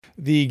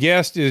The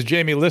guest is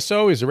Jamie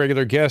Lissow. He's a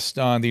regular guest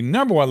on the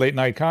number one late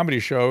night comedy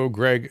show,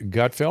 Greg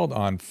Gutfeld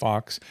on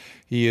Fox.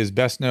 He is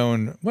best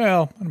known,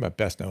 well, I don't know about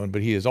best known,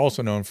 but he is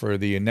also known for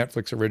the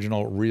Netflix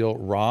original Real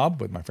Rob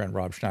with my friend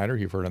Rob Schneider.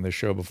 You've heard on this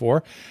show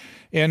before.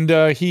 And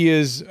he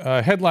is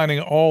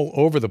headlining all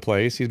over the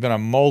place. He's been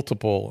on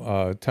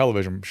multiple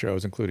television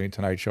shows, including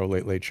Tonight Show,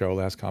 Late Late Show,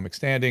 Last Comic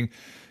Standing,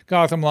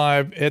 Gotham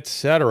Live,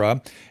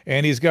 etc.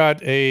 And he's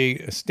got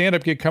a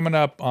stand-up gig coming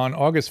up on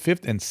August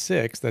 5th and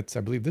 6th. That's,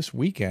 I believe, this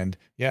weekend.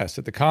 Yes,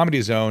 at the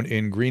Comedy Zone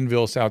in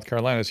Greenville, South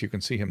Carolina. So you can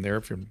see him there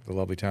if you're in the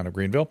lovely town of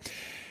Greenville.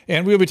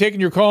 And we'll be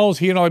taking your calls.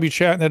 He and I will be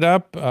chatting it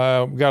up.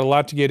 We've got a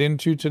lot to get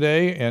into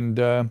today. And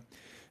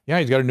yeah,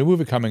 he's got a new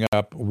movie coming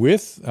up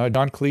with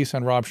Don Cleese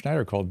and Rob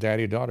Schneider called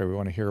Daddy Daughter. We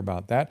want to hear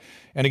about that.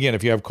 And again,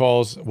 if you have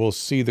calls, we'll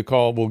see the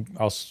call.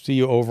 I'll see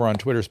you over on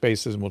Twitter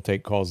Spaces and we'll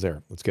take calls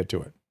there. Let's get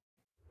to it.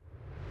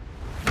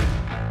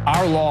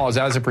 Our laws,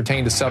 as it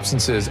pertains to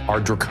substances, are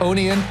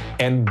draconian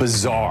and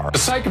bizarre. The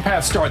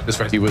psychopaths start this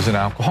way. He was an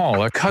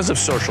alcoholic because of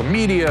social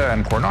media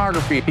and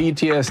pornography,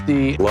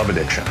 PTSD, love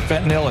addiction,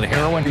 fentanyl and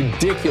heroin.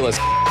 Ridiculous.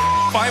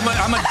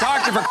 I'm a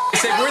doctor, for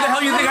sake. Where the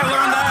hell do you think I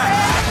learned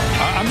that?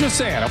 I'm just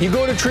saying, you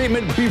go to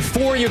treatment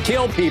before you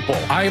kill people.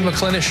 I am a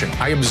clinician.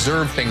 I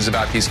observe things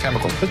about these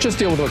chemicals. Let's just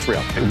deal with what's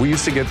real. We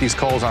used to get these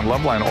calls on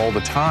Loveline all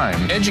the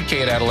time.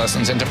 Educate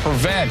adolescents and to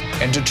prevent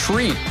and to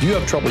treat. If you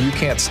have trouble you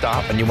can't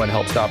stop and you want to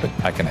help stop it,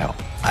 I can help.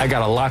 I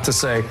got a lot to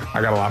say.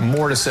 I got a lot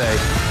more to say.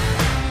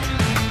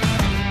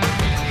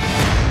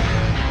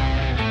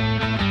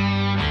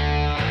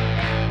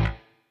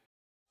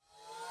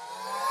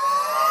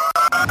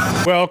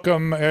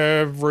 Welcome,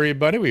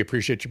 everybody. We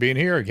appreciate you being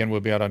here. Again,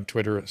 we'll be out on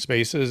Twitter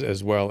Spaces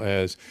as well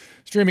as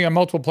streaming on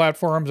multiple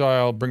platforms.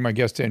 I'll bring my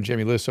guest in,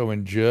 Jamie Lissow,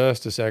 in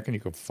just a second.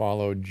 You can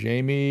follow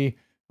Jamie.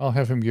 I'll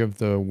have him give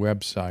the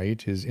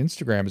website. His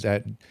Instagram is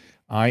at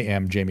I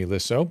am Jamie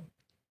Lissow,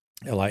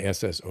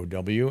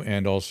 Lissow,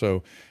 and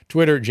also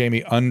Twitter,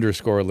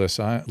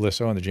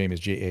 Jamie_Lissow, and the Jamie is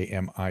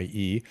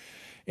Jamie.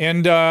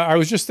 And I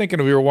was just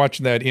thinking, we were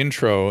watching that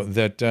intro,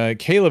 that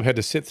Caleb had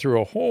to sit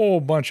through a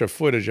whole bunch of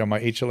footage on my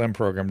HLM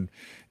program,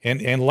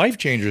 and Life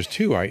Changers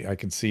too, I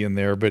can see in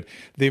there. But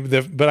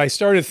but I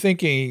started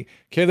thinking,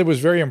 Caleb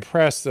was very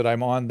impressed that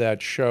I'm on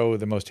that show,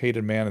 The Most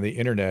Hated Man on the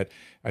Internet.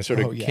 I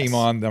sort of came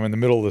on, I'm in the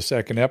middle of the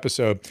second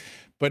episode.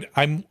 But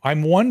I'm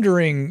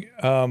wondering,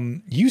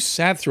 you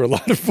sat through a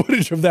lot of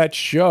footage of that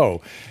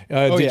show.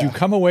 Did you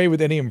come away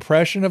with any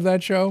impression of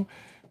that show?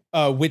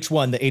 Which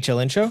one, the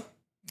HLN show?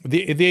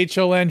 The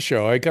HLN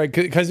show,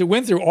 because it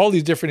went through all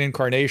these different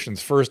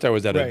incarnations. First, I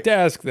was at a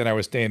desk, then I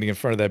was standing in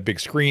front of that big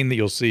screen that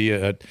you'll see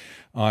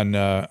on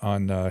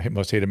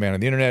Most Hated Man on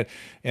the Internet,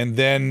 and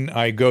then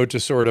I go to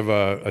sort of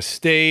a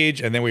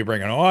stage, and then we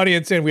bring an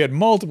audience in. We had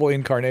multiple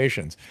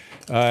incarnations.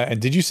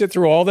 And did you sit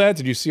through all that?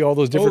 Did you see all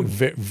those different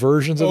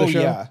versions of the show?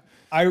 Yeah.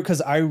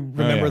 Because I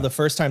remember the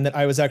first time that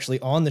I was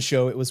actually on the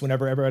show, it was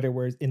whenever everybody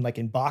was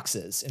in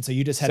boxes, and so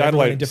you just had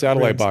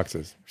satellite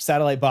boxes,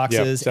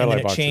 and then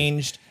it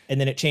changed, and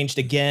then it changed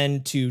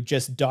again to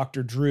just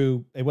Dr.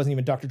 Drew. It wasn't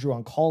even Dr. Drew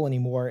on call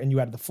anymore, and you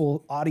had the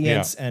full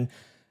audience, and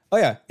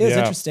it was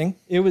interesting.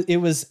 It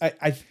was.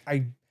 I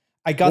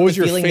got. What was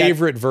your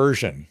favorite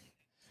version?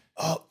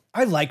 Oh,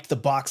 I liked the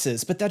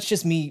boxes, but that's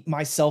just me,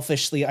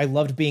 selfishly. I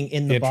loved being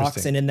in the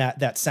box and in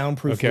that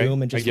soundproof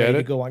room and just ready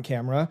to go on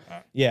camera.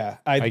 Yeah,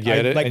 I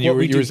get it. Like, and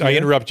I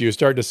interrupt you. You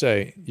started to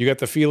say, you got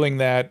the feeling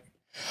that...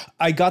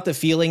 I got the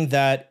feeling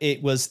that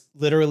it was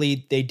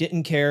literally, they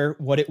didn't care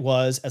what it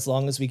was as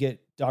long as we get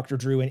Dr.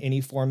 Drew in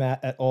any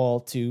format at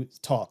all to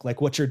talk,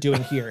 like what you're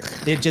doing here.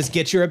 They just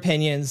get your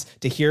opinions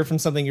to hear from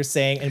something you're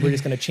saying, and we're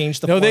just going to change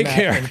the format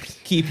and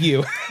keep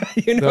you.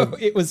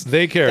 It was...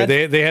 They care.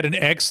 They had an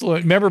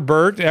excellent... Remember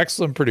Bert?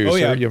 Excellent producer. Oh,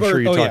 yeah. I'm sure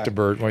you talked to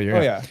Bert while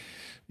you're here.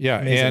 Yeah.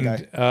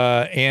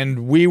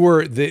 And we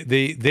were...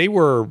 They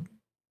were...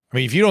 I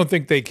mean, if you don't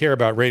think they care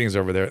about ratings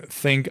over there,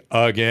 think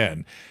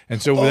again.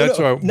 And so that's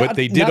why, but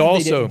they did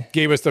also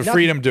gave us the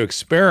freedom to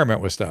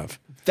experiment with stuff.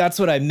 That's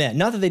what I meant.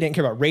 Not that they didn't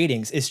care about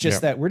ratings. It's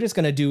just that we're just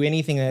going to do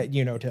anything that,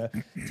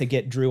 to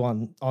get Drew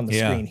on the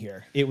screen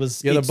here. It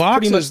was the boxes,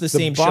 pretty much the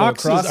same show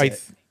across it.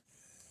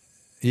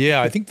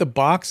 I think the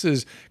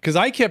boxes, because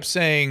I kept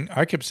saying,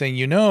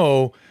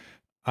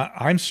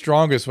 I'm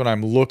strongest when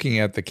I'm looking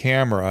at the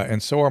camera,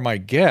 and so are my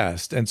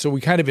guests. And so we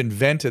kind of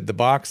invented the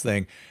box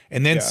thing,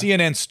 and then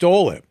CNN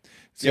stole it.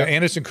 So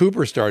Anderson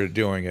Cooper started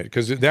doing it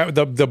because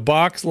the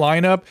box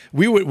lineup,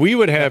 we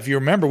would have, if you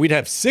remember, we'd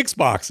have 6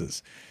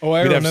 boxes.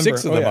 We'd have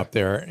 6 of them up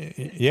there.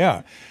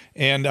 Yeah.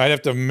 And I'd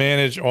have to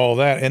manage all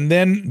that. And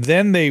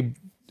then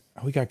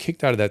we got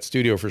kicked out of that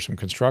studio for some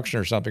construction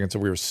or something. And so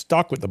we were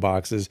stuck with the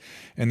boxes,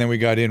 and then we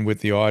got in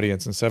with the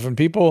audience and stuff. And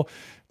people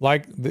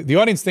like the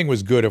audience thing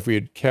was good if we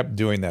had kept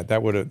doing that.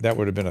 That would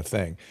have been a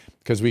thing,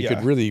 because we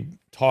could really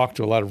talk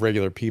to a lot of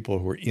regular people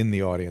who were in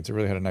the audience. It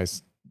really had a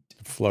nice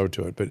flow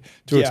to it, but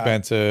too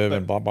expensive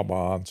and blah blah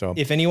blah. And so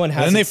if anyone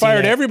hasn't, then they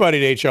fired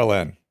everybody at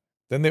HLN.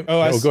 Then they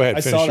go ahead,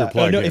 I finish your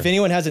plug. If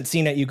anyone hasn't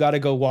seen it, you got to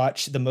go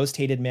watch The Most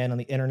Hated Man on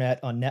the Internet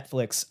on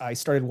Netflix. I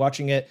started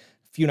watching it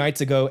few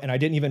nights ago, and I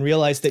didn't even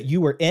realize that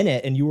you were in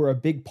it and you were a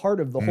big part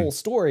of the whole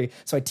story.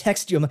 So I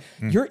text you, I'm like,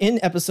 you're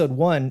in episode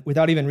 1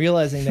 without even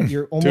realizing that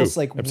you're almost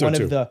like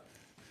one of the.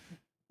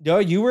 No,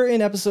 you were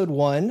in episode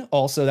 1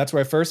 also. That's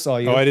where I first saw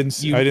you. Oh, I didn't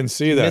see that. I didn't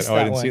see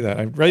that.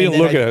 I didn't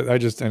look at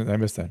it. I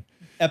missed that.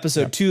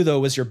 Episode 2 though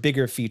was your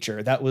bigger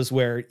feature. That was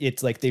where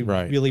it's like they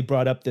really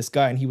brought up this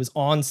guy, and he was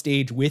on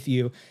stage with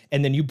you,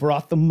 and then you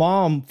brought the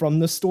mom from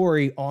the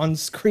story on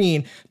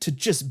screen to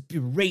just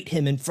berate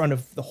him in front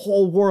of the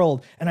whole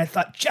world. And I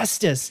thought,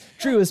 justice,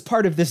 Drew is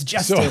part of this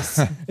justice.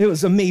 It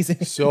was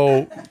amazing.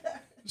 So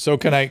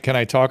can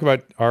I talk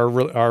about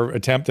our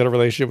attempt at a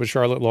relationship with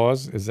Charlotte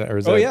Laws?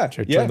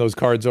 Turn those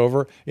cards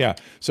over? Yeah.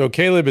 So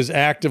Caleb is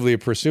actively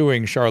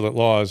pursuing Charlotte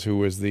Laws, who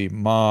was the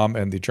mom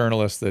and the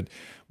journalist that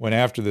went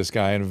after this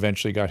guy and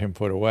eventually got him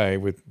put away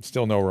with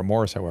still no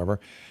remorse, however.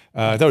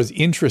 I thought it was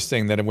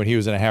interesting that when he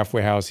was in a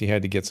halfway house, he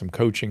had to get some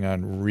coaching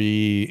on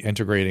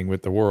reintegrating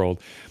with the world.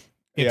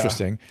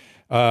 Interesting.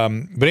 But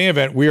in any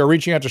event, we are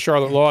reaching out to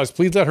Charlotte Laws.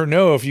 Please let her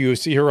know if you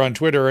see her on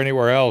Twitter or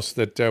anywhere else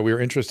that we are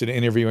interested in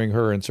interviewing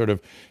her and sort of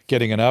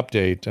getting an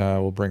update.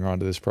 We'll bring her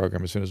onto this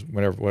program as soon as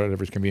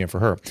whatever's convenient for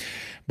her.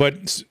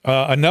 But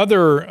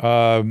another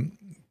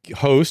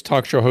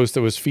talk show host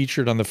that was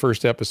featured on the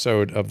first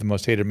episode of The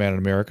Most Hated Man in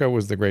America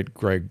was the great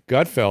Greg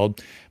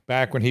Gutfeld,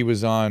 back when he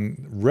was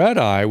on Red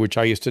Eye, which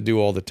I used to do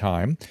all the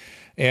time.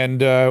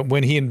 And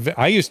when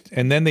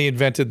then they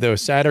invented the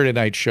Saturday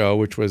night show,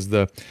 which was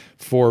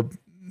for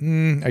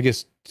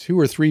 2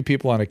 or 3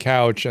 people on a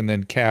couch, and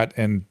then Kat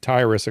and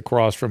Tyrus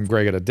across from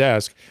Greg at a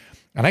desk.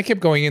 And I kept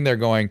going in there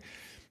going,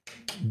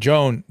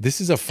 Joan, this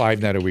is a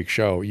 5-night-a-week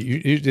show.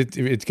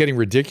 It's getting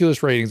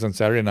ridiculous ratings on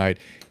Saturday night.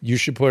 You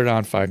should put it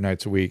on 5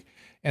 nights a week.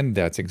 And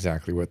that's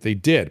exactly what they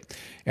did.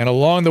 And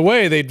along the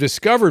way, they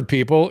discovered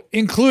people,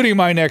 including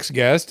my next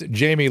guest,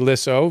 Jamie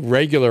Lissow,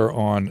 regular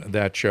on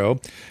that show.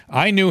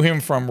 I knew him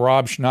from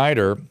Rob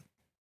Schneider.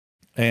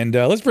 And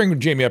let's bring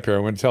Jamie up here. I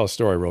want to tell a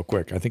story real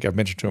quick. I think I've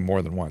mentioned to him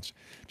more than once.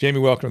 Jamie,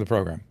 welcome to the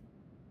program.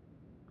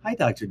 Hi,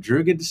 Dr.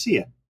 Drew. Good to see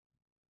you.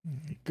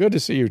 Good to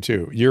see you,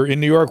 too. You're in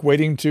New York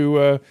waiting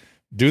to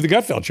do the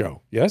Gutfeld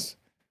show, yes?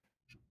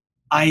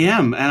 I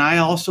am. And I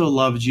also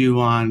loved you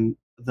on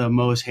The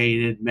Most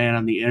Hated Man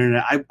on the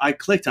Internet. I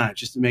clicked on it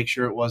just to make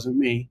sure it wasn't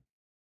me.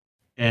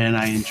 And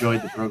I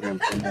enjoyed the program.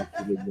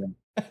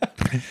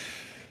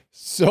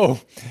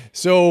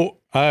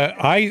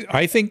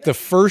 I think the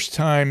first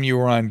time you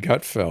were on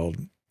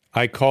Gutfeld,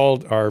 I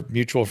called our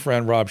mutual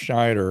friend Rob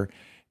Schneider,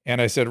 and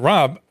I said,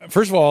 Rob,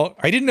 first of all,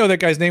 I didn't know that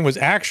guy's name was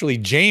actually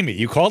Jamie.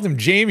 You called him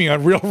Jamie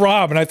on Real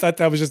Rob, and I thought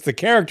that was just the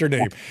character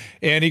name.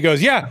 And he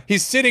goes, yeah,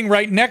 he's sitting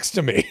right next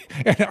to me.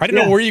 And I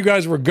didn't know where you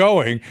guys were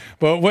going,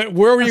 but where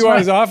were you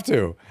guys off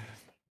to?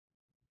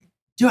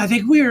 Dude, I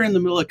think we were in the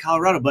middle of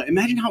Colorado, but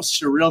imagine how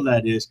surreal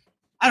that is.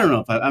 I don't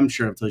know if I'm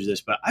sure I've told you this,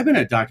 but I've been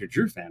a Dr.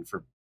 Drew fan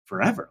for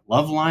forever.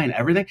 Loveline,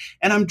 everything.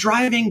 And I'm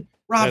driving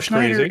Rob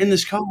Schneider in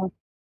this car.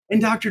 And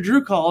Dr.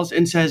 Drew calls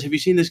and says, have you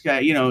seen this guy?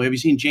 Have you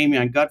seen Jamie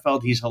on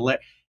Gutfeld? He's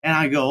hilarious. And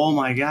I go, oh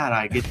my God,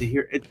 I get to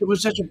hear it. It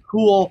was such a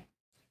cool,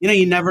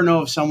 you never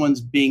know if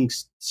someone's being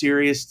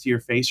serious to your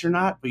face or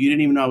not, but you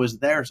didn't even know I was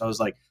there. So I was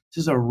like,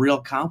 this is a real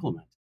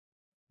compliment.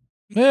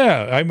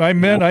 Yeah,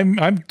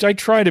 I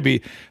try to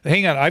be.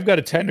 Hang on, I've got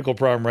a technical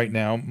problem right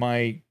now.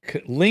 My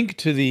link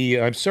to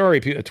I'm sorry,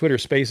 Twitter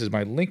Spaces,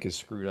 my link is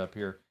screwed up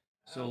here.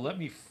 So let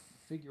me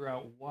figure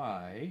out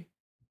why.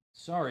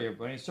 Sorry,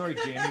 everybody. Sorry,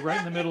 Jamie. Right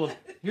in the middle of.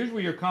 Here's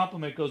where your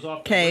compliment goes off.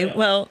 Okay,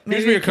 well, maybe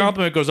here's where your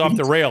compliment goes off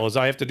the rail. Is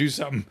I have to do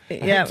something.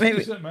 Yeah, maybe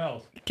do something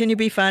else. Can you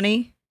be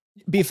funny?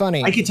 Be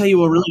funny. I can tell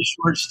you a really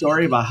short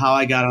story about how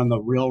I got on the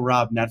Real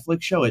Rob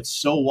Netflix show. It's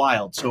so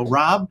wild. So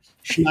Rob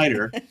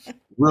Schneider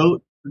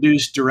wrote,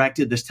 produced,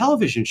 directed this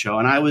television show,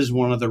 and I was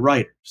one of the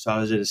writers. So I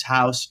was at his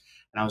house,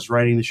 and I was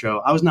writing the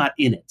show. I was not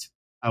in it.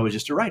 I was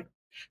just a writer.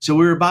 So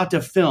we were about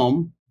to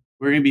film.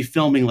 We were going to be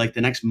filming like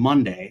the next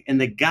Monday, and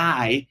the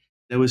guy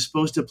that was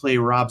supposed to play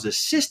Rob's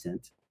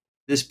assistant,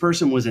 this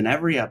person was in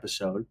every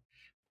episode,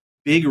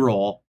 big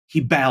role.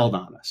 He bailed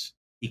on us.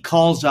 He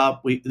calls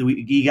up.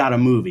 He got a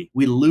movie.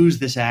 We lose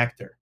this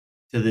actor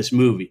to this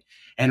movie.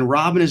 And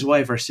Rob and his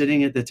wife are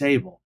sitting at the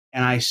table.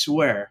 And I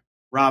swear,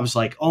 Rob's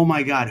like, oh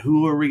my God,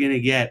 who are we going to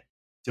get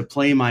to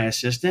play my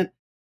assistant?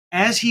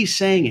 As he's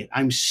saying it,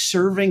 I'm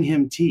serving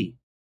him tea.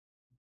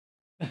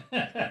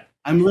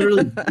 I'm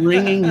literally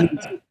bringing him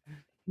tea.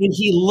 And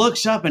he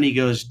looks up and he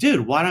goes,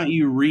 dude, why don't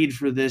you read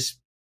for this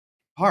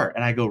part?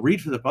 And I go,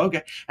 read for the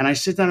okay. And I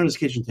sit down at his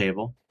kitchen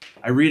table.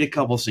 I read a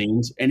couple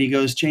scenes, and he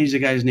goes, change the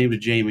guy's name to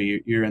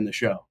Jamie. You're in the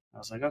show. I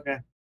was like, okay.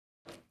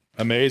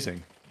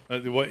 Amazing.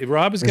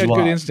 Rob has got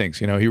good instincts.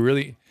 He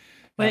really.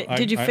 Wait,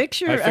 did you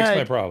fix your I fixed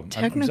my problem.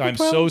 I'm problem?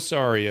 so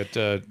sorry at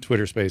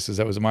Twitter Spaces.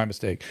 That was my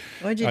mistake.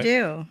 What'd you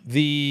do?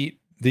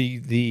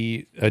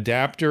 The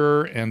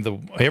adapter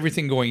and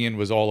everything going in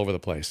was all over the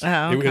place.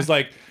 Oh, okay. It was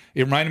like,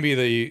 it reminded me of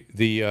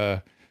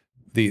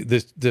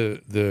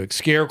the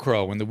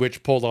scarecrow when the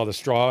witch pulled all the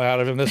straw out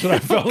of him. That's what I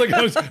felt like.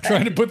 I was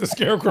trying to put the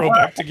scarecrow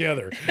back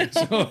together.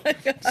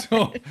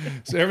 So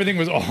everything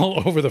was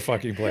all over the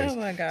fucking place. Oh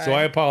my God. So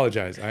I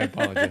apologize.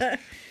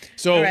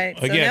 So All right.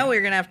 So again, now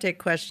we're gonna have to take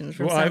questions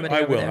from well, somebody.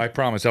 I over will. there. I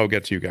promise. I'll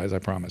get to you guys. I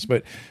promise.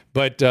 But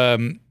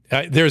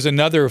there's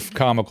another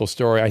comical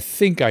story. I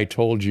think I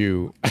told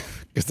you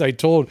because I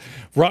told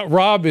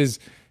Rob has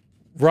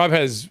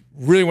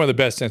really one of the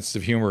best senses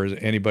of humor as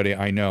anybody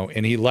I know,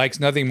 and he likes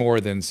nothing more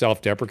than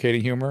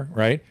self-deprecating humor.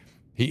 Right?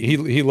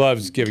 He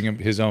loves giving him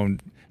his own.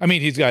 I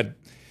mean, he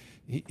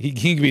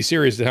can be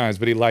serious at times,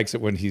 but he likes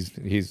it when he's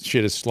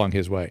shit is slung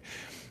his way.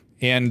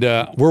 And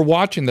we're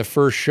watching the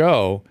first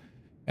show,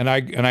 and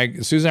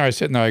Susan and I are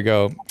sitting there. I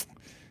go,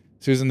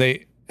 Susan,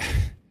 I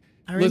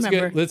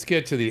remember. let's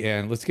get to the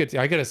end.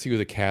 I got to see who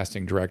the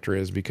casting director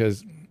is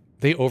because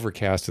they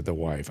overcasted the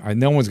wife.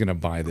 No one's going to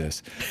buy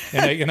this.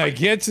 And I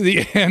get to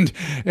the end,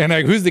 and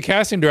who's the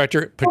casting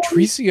director?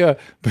 Patricia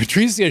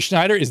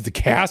Schneider is the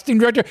casting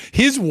director.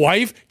 His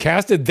wife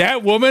casted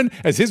that woman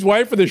as his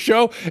wife for the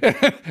show.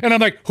 And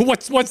I'm like,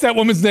 what's that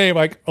woman's name?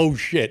 Like, oh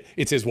shit,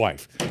 it's his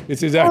wife.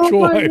 It's his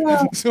actual wife.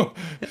 So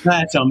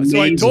That's amazing.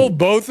 So I told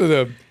both of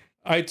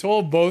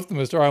them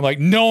the story. I'm like,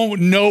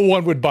 no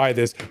one would buy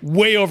this.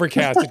 Way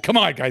overcasted. Come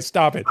on, guys,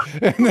 stop it.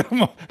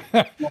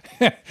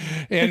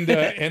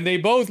 And they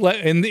both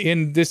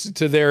in this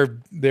to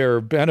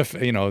their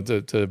benefit,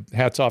 to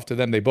hats off to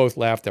them. They both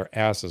laughed their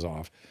asses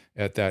off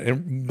at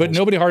that. But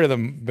nobody harder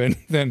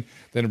than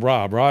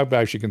Rob. Rob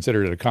actually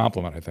considered it a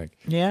compliment, I think.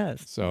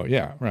 Yes. So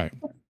yeah, right.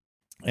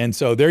 And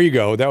so there you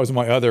go. That was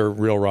my other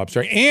real Rob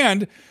story.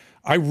 And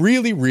I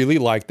really, really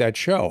liked that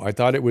show. I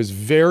thought it was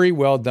very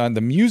well done.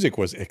 The music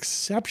was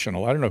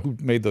exceptional. I don't know who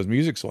made those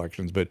music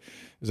selections, but it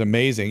was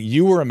amazing.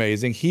 You were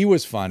amazing. He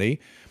was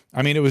funny.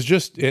 I mean, it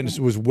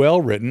was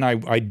well written. I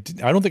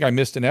don't think I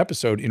missed an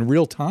episode in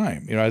real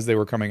time, as they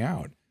were coming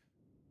out.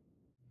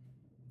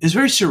 It's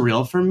very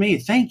surreal for me.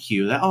 Thank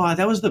you.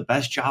 That was the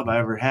best job I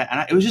ever had.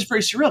 And it was just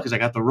very surreal because I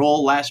got the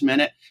role last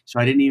minute.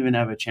 So I didn't even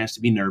have a chance to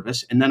be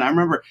nervous. And then I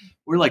remember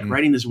we're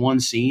writing this one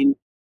scene.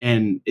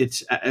 And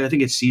I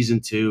think it's season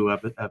 2,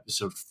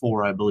 episode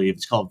 4, I believe.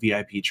 It's called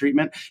VIP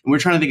Treatment. And we're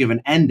trying to think of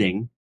an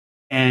ending.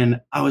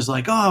 And I was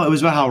like, it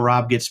was about how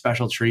Rob gets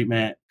special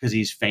treatment because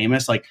he's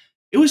famous. Like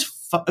it was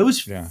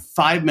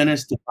 5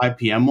 minutes to 5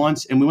 p.m.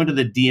 once. And we went to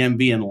the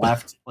DMV and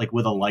left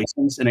with a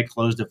license and it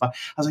closed at 5. I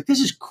was like,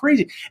 this is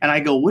crazy. And I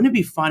go, wouldn't it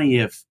be funny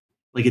if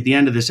at the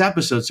end of this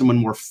episode, someone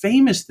more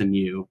famous than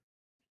you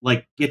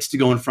gets to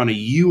go in front of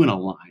you in a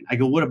line? I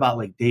go, what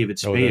about David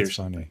Spade? Oh, that's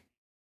funny.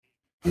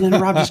 And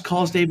then Rob just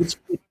calls David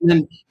Spade. And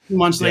then 2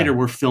 months later,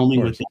 we're filming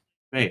with David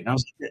Spade. And I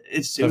was like, it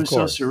was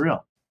so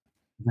surreal.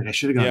 I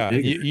should have gone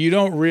bigger. You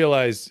don't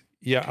realize.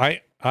 Yeah,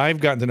 I've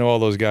gotten to know all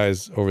those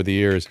guys over the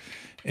years,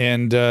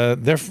 and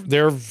they're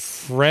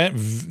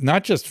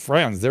not just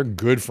friends. They're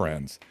good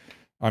friends.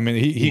 I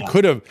mean, he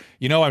could have.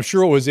 I'm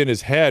sure what was in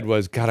his head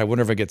was, God, I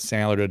wonder if I get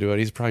Sandler to do it.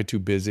 He's probably too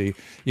busy.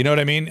 You know what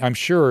I mean? I'm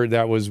sure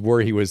that was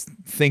where he was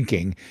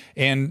thinking.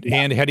 And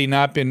had he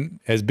not been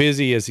as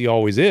busy as he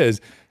always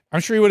is, I'm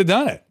sure he would have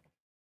done it.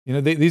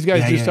 These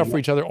guys do stuff for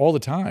each other all the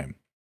time.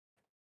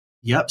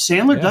 Yep.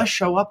 Sandler does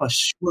show up a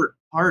short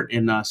part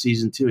in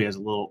season 2. He has a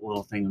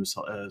little thing. It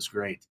was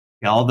great.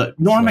 Yeah.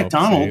 Norm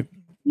Macdonald,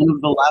 one of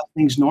the last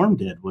things Norm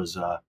did was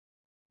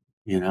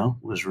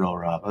real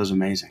Rob. It was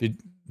amazing.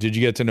 Did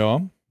you get to know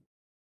him?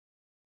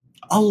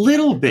 A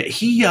little bit.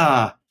 He,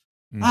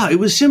 it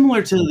was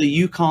similar to the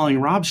you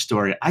calling Rob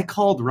story. I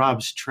called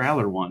Rob's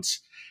trailer once.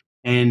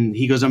 And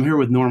he goes, I'm here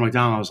with Norm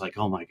Macdonald. I was like,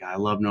 oh my God, I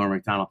love Norm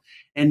Macdonald.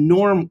 And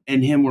Norm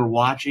and him were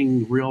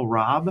watching Real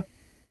Rob,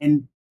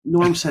 and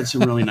Norm said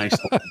some really nice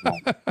stuff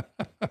about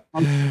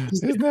him.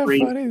 Isn't that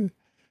funny?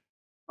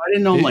 I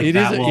didn't know him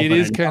that well.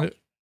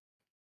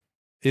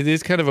 It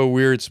is kind of a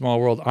weird small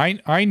world.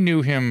 I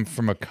knew him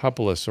from a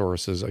couple of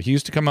sources. He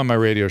used to come on my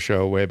radio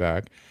show way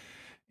back,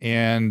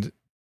 and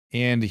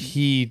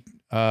he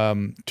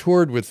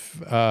toured with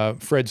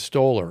Fred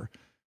Stoller,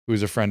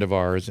 who's a friend of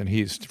ours, and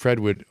Fred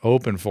would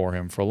open for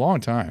him for a long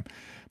time.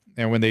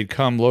 And when they'd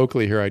come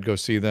locally here, I'd go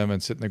see them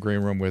and sit in the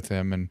green room with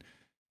him. And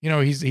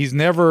he's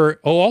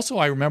never. Oh, also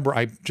I remember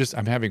I'm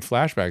having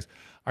flashbacks.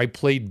 I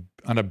played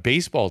on a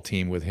baseball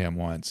team with him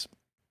once,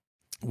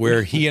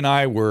 where he and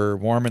I were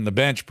warming the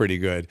bench pretty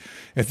good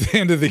at the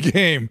end of the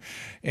game,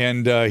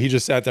 and he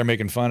just sat there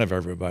making fun of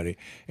everybody.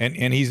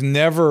 And he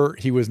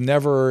was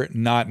never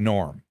not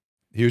Norm.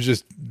 He was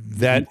just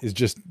that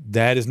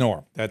is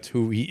Norm. That's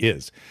who he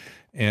is.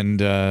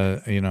 And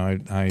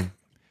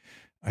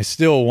I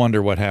still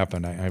wonder what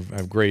happened. I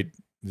have great.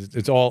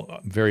 It's all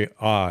very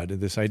odd.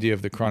 This idea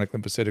of the chronic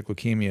lymphocytic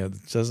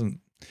leukemia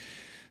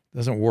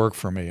doesn't work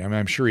for me. I mean,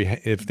 I'm sure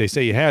if they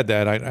say he had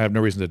that, I have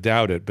no reason to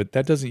doubt it. But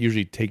that doesn't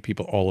usually take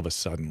people all of a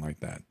sudden like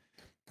that.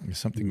 There's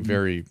something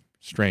very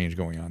strange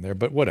going on there.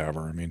 But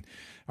whatever. I mean,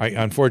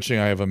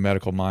 unfortunately I have a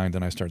medical mind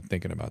and I start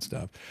thinking about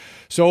stuff.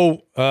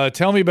 So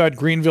tell me about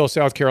Greenville,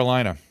 South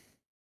Carolina.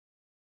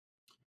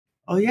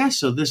 Oh yeah,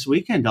 so this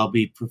weekend I'll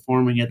be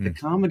performing at the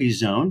Comedy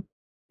Zone,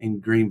 in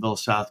Greenville,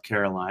 South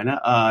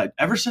Carolina.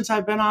 Ever since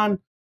I've been on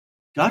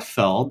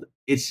Gutfeld,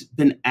 it's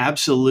been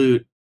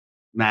absolute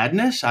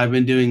madness. I've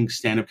been doing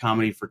stand-up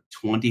comedy for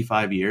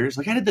 25 years.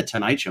 Like I did the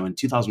Tonight Show in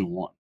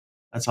 2001.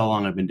 That's how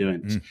long I've been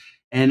doing this.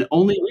 And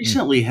only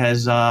recently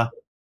has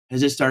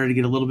it started to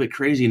get a little bit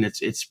crazy, and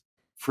it's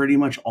pretty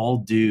much all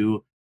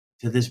due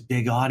to this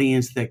big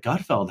audience that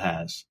Gutfeld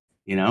has,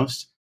 you know.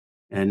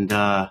 And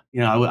I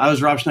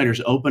was Rob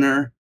Schneider's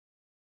opener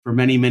for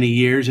many, many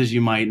years, as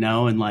you might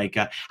know. And like,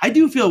 I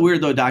do feel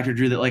weird though, Dr.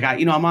 Drew, that like,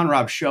 I'm on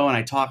Rob's show and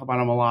I talk about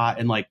him a lot.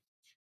 And like,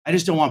 I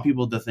just don't want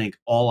people to think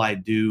all I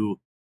do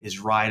is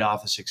ride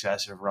off the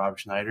success of Rob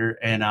Schneider.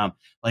 And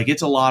like,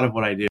 it's a lot of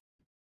what I do,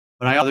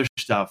 but I have other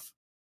stuff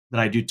that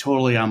I do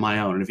totally on my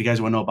own. And if you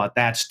guys want to know about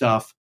that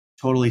stuff,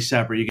 totally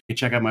separate, you can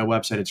check out my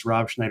website. It's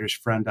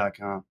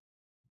robschneidersfriend.com.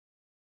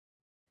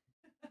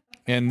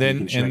 And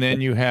then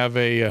you have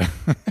a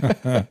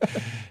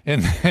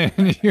and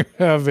then you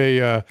have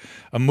a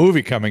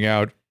movie coming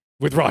out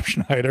with Rob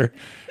Schneider,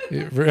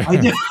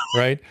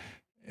 right?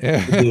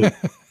 Yeah.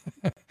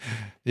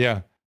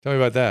 Yeah. Tell me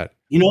about that.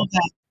 You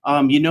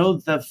know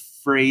the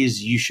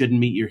phrase "you shouldn't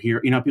meet your hero."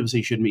 You know how people say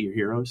you shouldn't meet your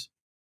heroes.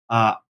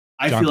 I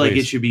feel like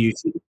it should be you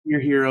shouldn't meet your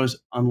heroes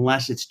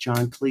unless it's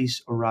John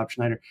Cleese or Rob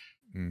Schneider.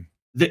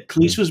 That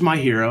Cleese was my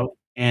hero,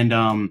 and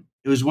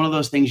it was one of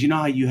those things. You know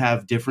how you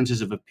have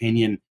differences of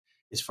opinion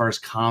as far as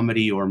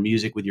comedy or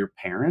music with your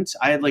parents?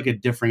 I had like a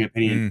differing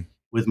opinion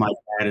with my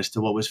dad as to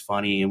what was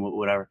funny and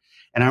whatever.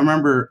 And I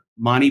remember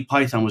Monty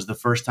Python was the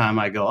first time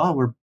I go, oh,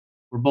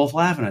 we're both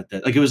laughing at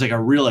that. Like it was like a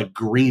real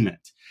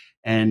agreement.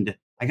 And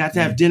I got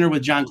to have dinner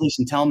with John Cleese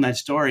and tell him that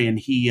story. And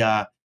he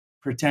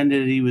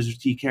pretended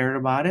he cared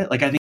about it.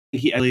 Like I think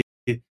he really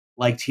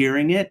liked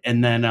hearing it.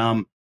 And then,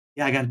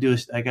 I got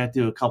to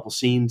do a couple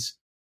scenes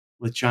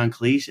with John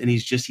Cleese, and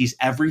he's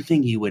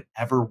everything you would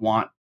ever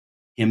want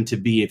him to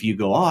be. If you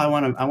go, I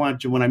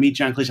want to, when I meet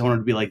John Cleese, I want him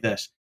to be like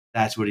this.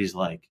 That's what he's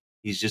like.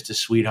 He's just a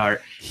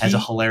sweetheart. Has a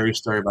hilarious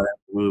story about that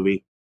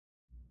movie.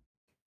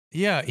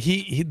 Yeah,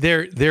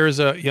 there's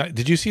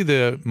did you see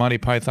the Monty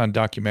Python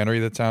documentary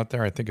that's out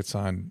there? I think it's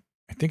on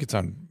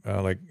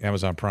like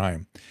Amazon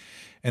Prime.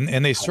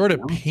 And they sort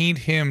of paint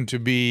him to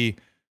be,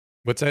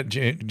 what's that?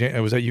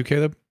 Was that you,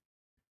 Caleb?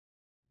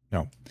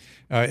 No.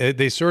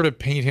 They sort of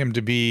paint him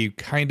to be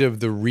kind of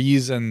the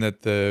reason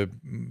that the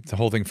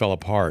whole thing fell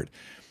apart.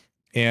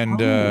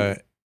 And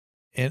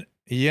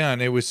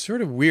and it was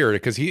sort of weird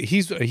because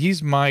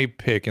he's my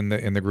pick in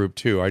the group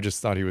too. I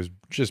just thought he was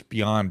just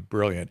beyond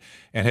brilliant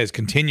and has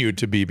continued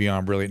to be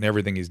beyond brilliant in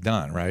everything he's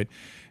done, right?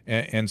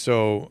 And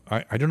so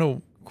I don't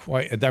know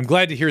quite. I'm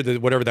glad to hear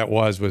that whatever that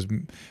was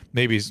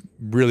maybe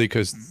really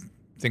because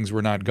things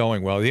were not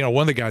going well. You know,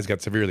 one of the guys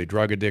got severely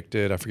drug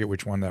addicted. I forget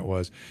which one that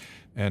was.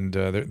 And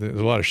there's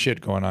a lot of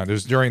shit going on. It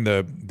was during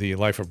the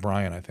Life of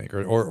Brian, I think,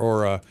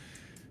 or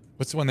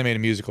what's the one they made a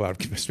musical out of?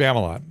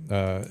 Spamalot.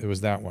 It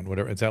was that one.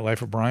 Whatever. Is that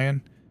Life of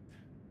Brian?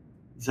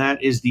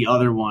 That is the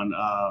other one.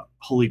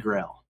 Holy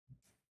Grail.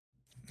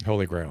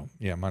 Holy Grail.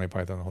 Yeah, Monty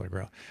Python, the Holy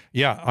Grail.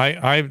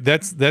 Yeah,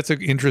 that's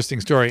an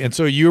interesting story. And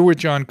so you're with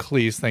John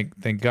Cleese.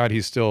 Thank God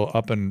he's still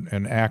up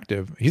and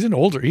active. He's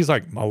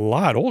like a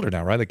lot older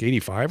now, right? Like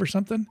 85 or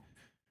something.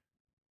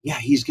 Yeah,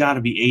 he's got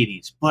to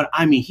be 80s. But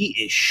I mean, he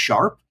is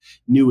sharp.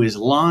 Knew his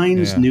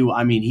lines. Yeah.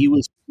 I mean, he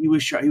was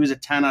sharp. He was a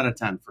 10 out of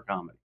 10 for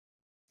comedy.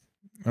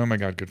 Oh my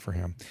God, good for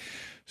him.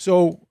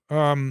 So,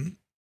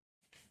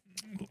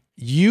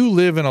 you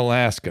live in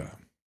Alaska.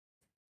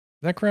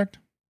 Is that correct?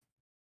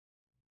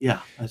 Yeah,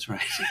 that's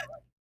right.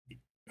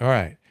 All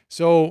right.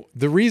 So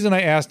the reason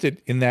I asked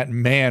it in that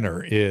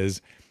manner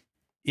is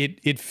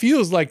it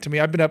feels like to me,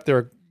 I've been up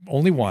there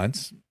only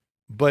once,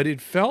 but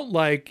it felt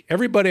like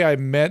everybody I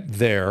met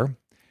there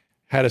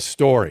had a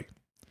story.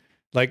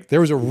 Like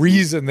there was a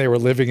reason they were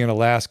living in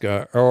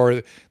Alaska,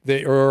 or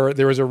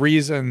there was a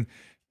reason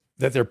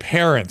that their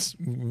parents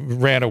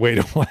ran away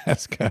to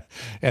Alaska,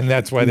 and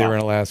that's why they were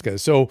in Alaska.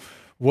 So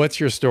what's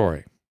your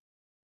story?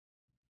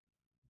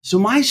 So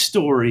my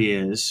story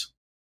is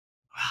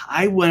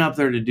I went up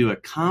there to do a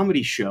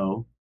comedy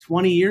show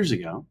 20 years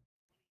ago,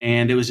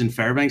 and it was in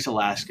Fairbanks,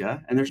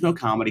 Alaska, and there's no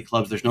comedy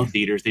clubs, there's no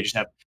theaters.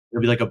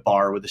 There'll be like a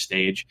bar with a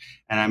stage,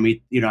 and I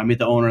meet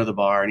the owner of the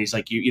bar, and he's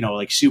like,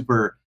 like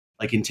super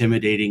like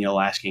intimidating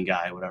Alaskan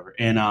guy, whatever.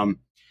 And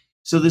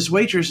so this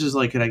waitress is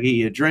like, could I get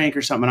you a drink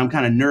or something? And I'm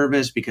kind of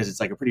nervous because it's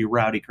like a pretty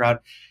rowdy crowd.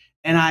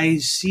 And I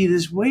see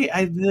this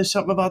there's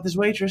something about this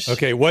waitress.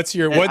 Okay, what's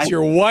your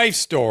wife's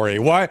story?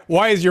 Why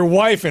is your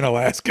wife in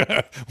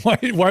Alaska?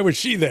 Why was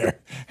she there?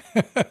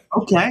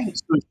 Okay,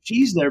 so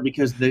she's there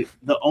because the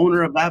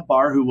owner of that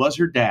bar, who was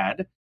her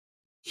dad,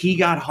 he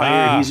got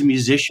hired. He's a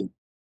musician,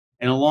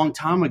 and a long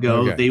time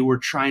ago, they were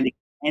trying to get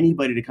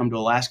anybody to come to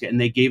Alaska,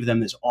 and they gave them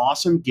this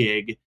awesome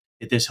gig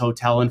at this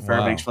hotel in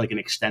Fairbanks for like an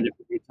extended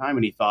period of time.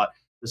 And he thought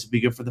this would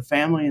be good for the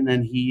family, and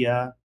then he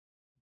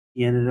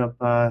ended up,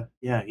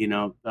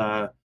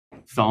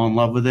 fell in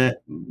love with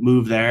it,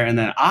 moved there. And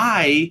then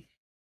I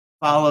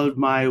followed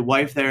my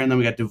wife there, and then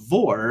we got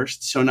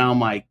divorced. So now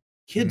my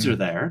kids are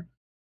there,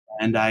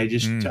 and I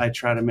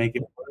try to make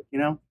it work,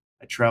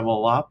 I travel a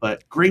lot,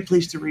 but great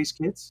place to raise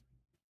kids.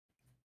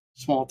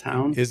 Small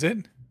town. Is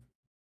it?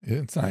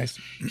 It's nice.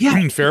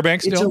 Yeah,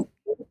 Fairbanks it's still?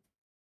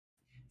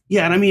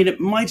 yeah, and I mean, it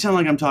might sound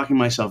like I'm talking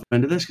myself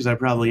into this because I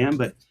probably am,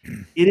 but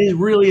it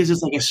really is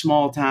just like a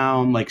small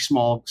town, like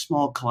small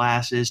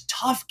classes,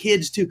 tough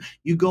kids too.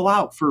 You go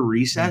out for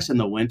recess in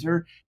the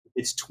winter,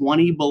 it's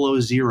 20 below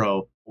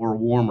zero or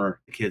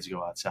warmer. The kids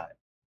go outside,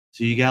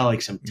 so you got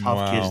like some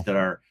tough kids Wow. that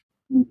are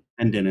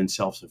independent and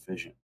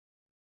self-sufficient.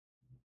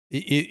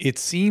 It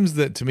seems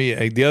that to me,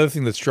 the other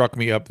thing that struck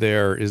me up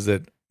there is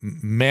that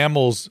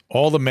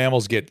all the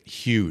mammals get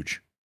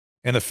huge,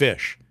 and the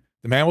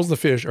mammals and the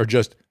fish are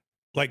just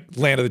like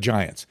land of the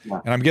giants,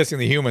 Yeah, and I'm guessing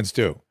the humans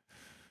too.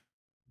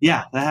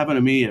 yeah, that happened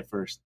to me at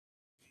first.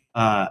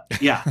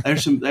 Yeah,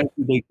 there's some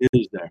big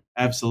news there.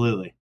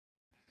 Absolutely.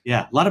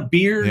 Yeah, a lot of Yeah.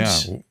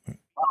 beards, a lot of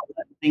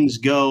letting things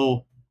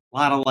go, a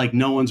lot of like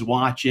no one's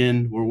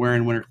watching. We're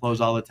wearing winter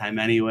clothes all the time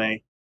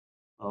anyway.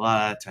 A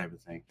lot of that type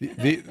of thing.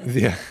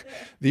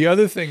 The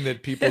other thing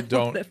that people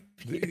don't. What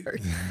a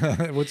beard.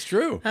 What's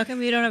true? How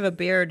come you don't have a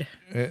beard?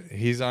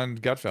 He's on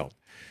Gutfeld.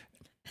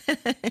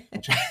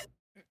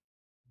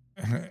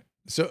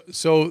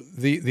 So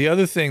the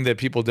other thing that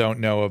people don't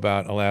know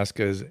about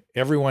Alaska is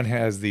everyone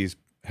has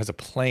a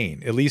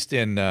plane, at least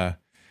in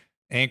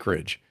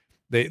Anchorage.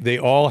 They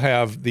all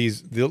have the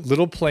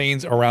little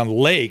planes around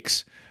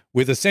lakes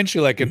with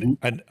essentially like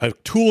a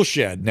tool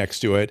shed next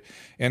to it,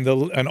 and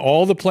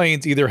all the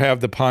planes either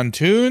have the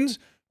pontoons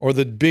or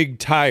the big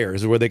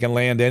tires where they can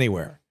land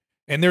anywhere.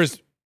 And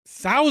there's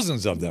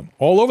thousands of them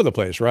all over the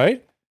place,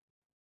 right?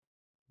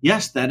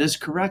 Yes, that is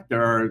correct.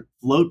 There are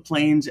float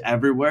planes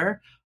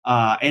everywhere.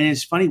 And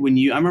it's funny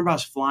I remember I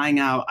was flying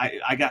out,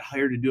 I got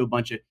hired to do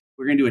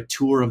we're going to do a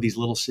tour of these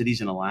little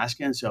cities in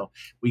Alaska. And so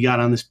we got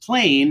on this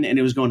plane and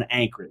it was going to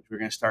Anchorage. We're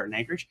going to start in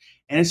Anchorage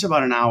and it's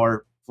about an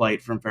hour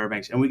flight from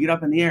Fairbanks. And we get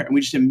up in the air and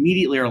we just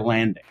immediately are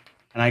landing.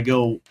 And I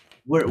go,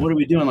 what are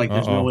we doing? Like,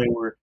 there's no way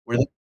we're there.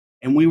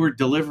 And we were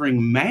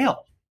delivering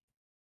mail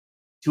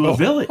to a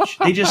village.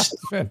 They just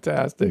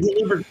fantastic.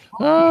 delivered.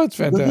 Oh, it's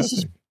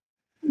fantastic.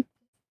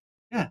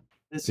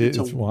 It's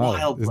a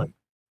wild place.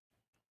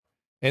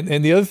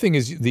 And the other thing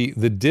is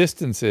the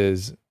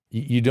distances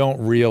you don't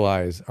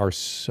realize are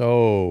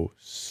so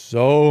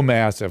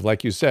massive.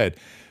 Like you said,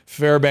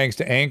 Fairbanks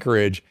to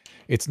Anchorage,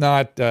 it's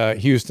not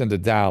Houston to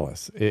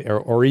Dallas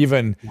or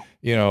even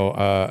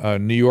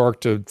New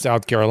York to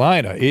South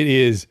Carolina. It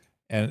is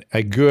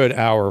a good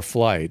hour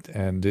flight,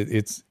 and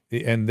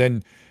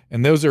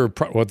those are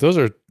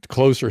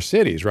closer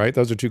cities, right?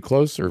 Those are too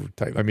closer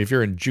type. I mean, if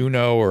you're in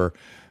Juneau or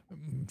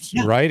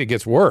right, it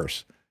gets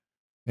worse.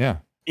 Yeah.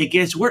 It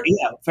gets worse.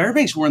 Yeah,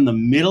 Fairbanks, we're in the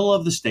middle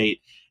of the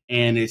state,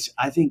 and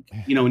I think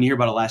when you hear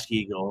about Alaska,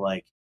 you go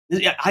like,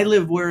 I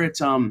live where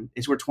it's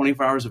where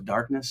 24 hours of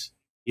darkness,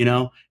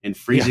 and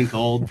freezing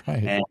cold,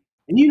 right. and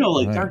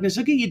Right. darkness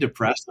will get you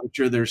depressed. I'm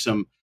sure there's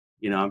some,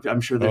 I'm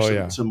sure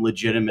there's some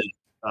legitimate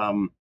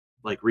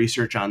like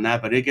research on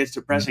that, but it gets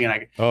depressing,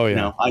 and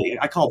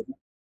I call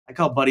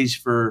buddies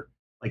for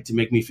like to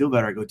make me feel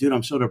better. I go, dude,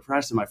 I'm so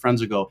depressed, and my friends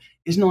will go,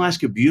 isn't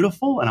Alaska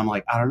beautiful? And I'm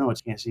like, I don't know, I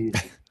can't see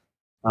anything.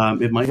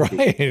 It might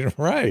be.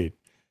 Right.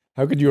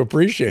 How could you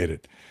appreciate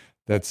it?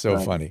 That's so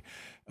funny.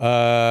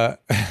 So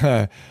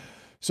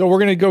we're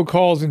going to go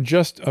calls in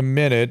just a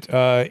minute.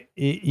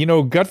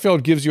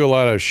 Gutfeld gives you a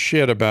lot of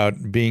shit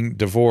about being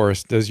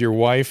divorced. Does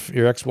your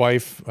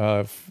ex-wife,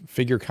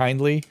 figure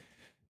kindly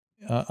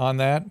on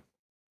that?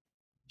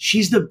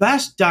 She's the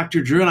best,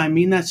 Dr. Drew, and I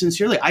mean that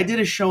sincerely. I did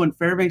a show in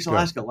Fairbanks,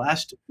 Alaska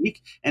last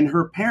week, and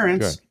her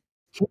parents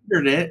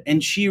catered it,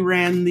 and she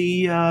ran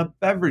the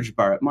beverage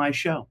bar at my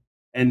show.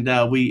 And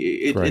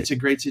it's a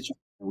great situation.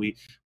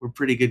 We're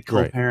pretty good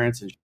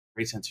co-parents and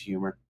great sense of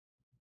humor.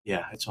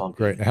 Yeah, it's all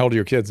great. How old are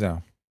your kids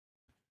now?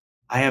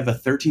 I have a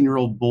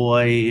 13-year-old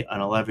boy,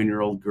 an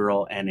 11-year-old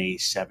girl, and a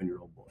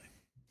 7-year-old boy.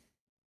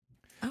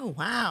 Oh,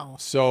 wow.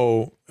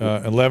 So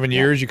 11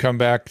 years, you come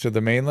back to the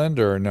mainland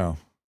or no?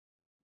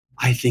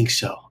 I think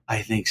so.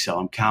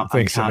 I'm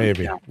counting.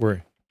 Maybe. I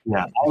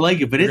like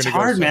it, but it's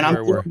hard, man.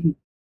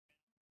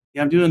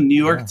 I'm doing New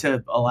York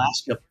to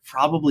Alaska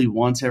probably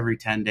once every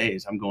 10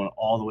 days. I'm going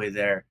all the way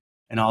there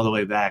and all the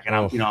way back. And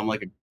I'm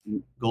like a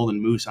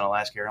golden moose on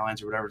Alaska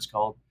Airlines or whatever it's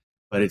called,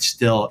 but it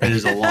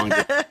is a long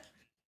day.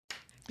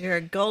 You're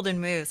a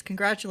golden moose.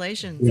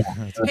 Congratulations.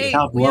 Yeah, hey,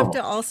 we have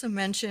to also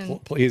mention.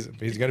 Please,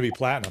 he's going to be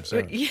platinum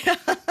soon. Yeah.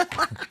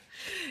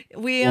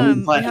 we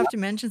have to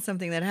mention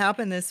something that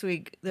happened this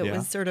week that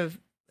was sort of.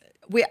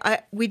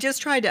 We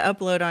just tried to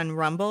upload on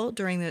Rumble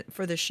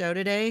for the show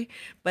today,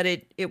 but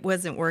it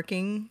wasn't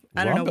working.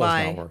 I don't know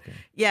why. Not working.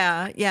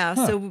 Yeah.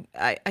 Huh. So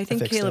I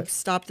think Caleb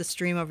stopped the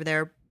stream over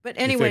there. But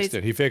anyways,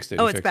 he fixed it.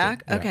 Oh, it's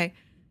back. Yeah. Okay.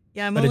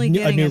 Yeah, I'm only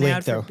getting an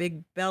ad for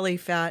big belly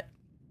fat.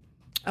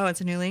 Oh,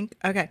 it's a new link.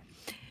 Okay.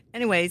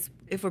 Anyways,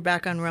 if we're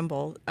back on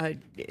Rumble,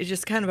 it's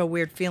just kind of a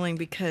weird feeling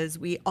because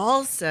we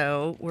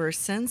also were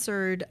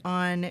censored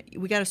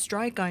we got a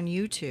strike on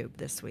YouTube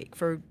this week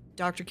for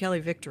Dr. Kelly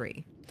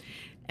Victory.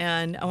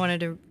 And I wanted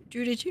to,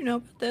 Drew, did you know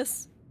about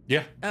this?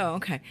 Yeah. Oh,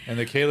 okay. And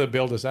the Caleb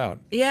bailed us out.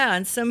 Yeah,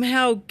 and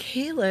somehow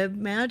Caleb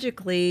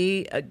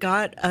magically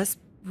got us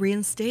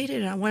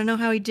reinstated. I want to know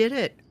how he did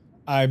it.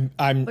 I'm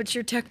What's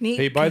your technique?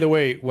 Hey, by the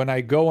way, when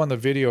I go on the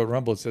video at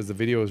Rumble, it says the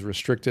video is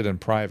restricted and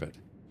private.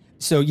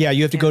 So yeah,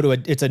 you have to go to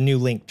it's a new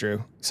link,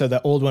 Drew. So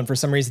the old one, for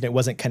some reason, it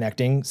wasn't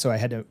connecting. So I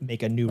had to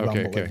make a new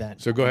Rumble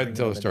event. So go ahead and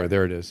tell the story.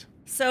 There it is.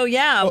 So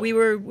yeah, we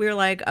were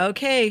like,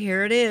 okay,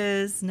 here it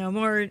is. No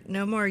more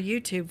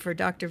YouTube for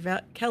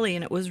Dr. Kelly,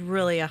 and it was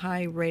really a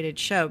high rated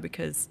show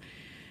because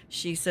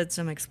she said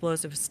some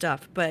explosive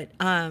stuff. But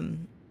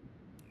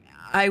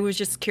I was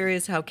just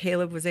curious how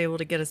Caleb was able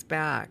to get us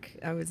back.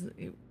 I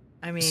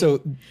mean,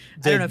 so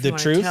I don't know if you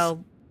want to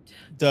tell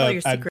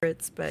your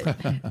secrets, but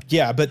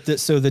yeah, but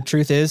so the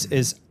truth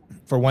is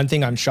for one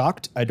thing, I'm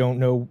shocked. I don't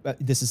know.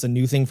 This is a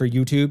new thing for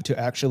YouTube to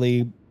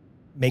actually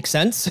make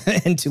sense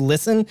and to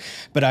listen.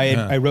 But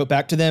I wrote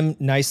back to them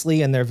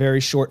nicely in their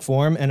very short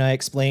form, and I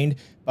explained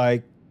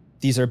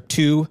these are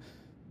two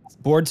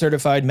board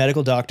certified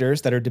medical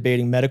doctors that are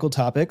debating medical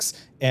topics.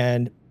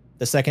 And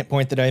the second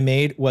point that I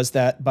made was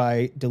that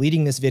by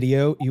deleting this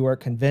video, you are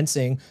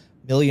convincing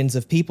millions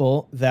of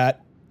people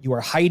that you are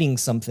hiding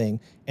something,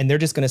 and they're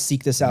just going to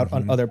seek this out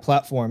on other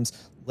platforms.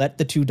 Let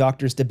the two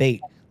doctors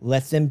debate.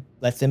 Let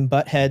them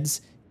butt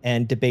heads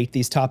and debate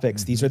these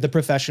topics. These are the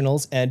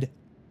professionals, and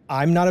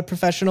I'm not a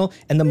professional,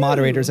 and the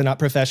moderators are not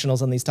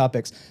professionals on these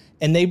topics.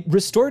 And they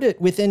restored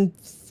it within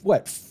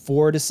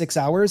 4 to 6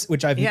 hours,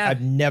 which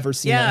I've never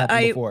seen that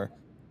happen before.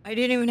 I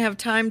didn't even have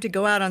time to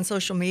go out on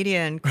social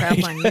media and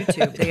crap on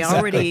YouTube. They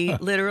already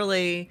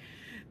literally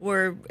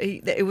were.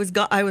 It was.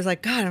 I was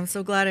like, God, I'm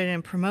so glad I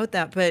didn't promote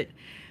that. But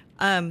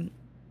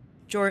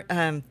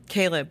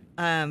Caleb,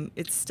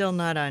 it's still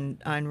not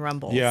on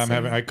Rumble. Yeah,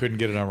 I couldn't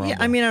get it on Rumble. Yeah,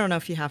 I mean, I don't know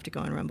if you have to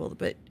go on Rumble,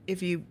 but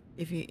if you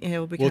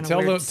it'll be kind of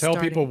weird. Well, tell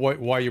starting. people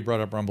why you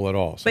brought up Rumble at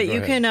all. So but you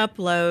can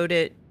upload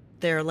it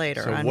there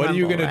later. So on what Rumble, are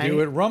you going right? to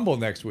do at Rumble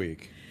next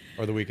week?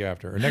 Or the week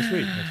after, or next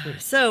week.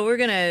 So we're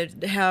going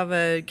to have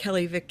a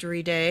Kelly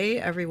Victory Day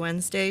every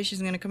Wednesday.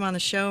 She's going to come on the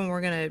show, and we're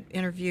going to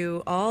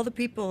interview all the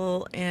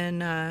people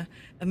in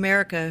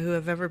America who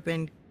have ever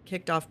been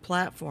kicked off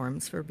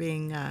platforms for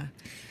being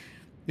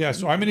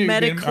so I'm going to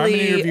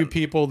interview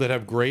people that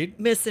have great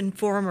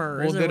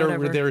misinformers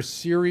that are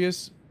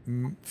serious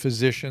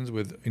physicians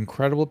with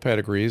incredible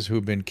pedigrees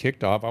who've been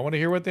kicked off. I want to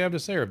hear what they have to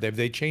say, or if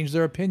they changed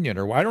their opinion,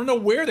 or I don't know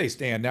where they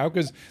stand now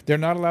because they're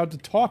not allowed to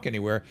talk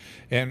anywhere.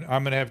 And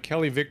I'm going to have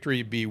Kelly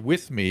Victory be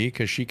with me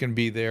because she can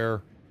be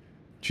there.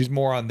 She's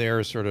more on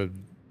their sort of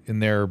in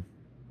their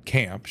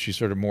camp. She's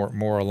sort of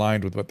more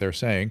aligned with what they're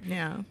saying.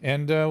 Yeah.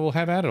 And we'll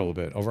have at it a little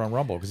bit over on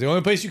Rumble because the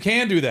only place you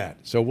can do that.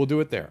 So we'll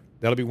do it there.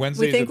 That'll be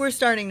Wednesday. We think we're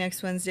starting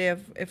next Wednesday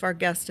if our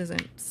guest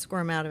doesn't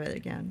squirm out of it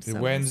again. So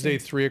Wednesday,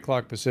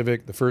 3:00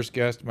 Pacific. The first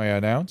guest, may I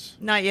announce?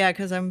 Not yet,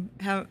 because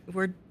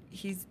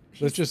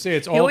Let's just say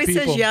it's all he always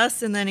people. Says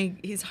yes, and then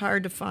he's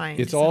hard to find.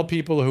 It's all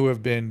people who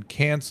have been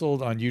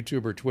canceled on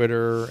YouTube or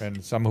Twitter,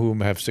 and some of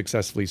whom have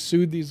successfully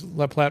sued these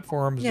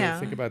platforms.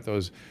 Yeah. Think about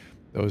those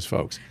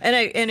folks.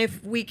 And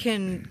if we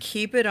can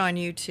keep it on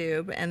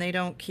YouTube, and they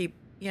don't keep,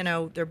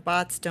 their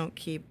bots don't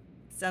keep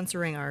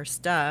censoring our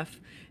stuff,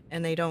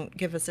 and they don't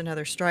give us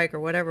another strike or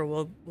whatever,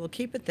 we'll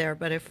keep it there.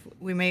 But if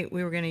we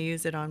were going to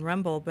use it on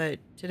Rumble, but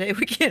today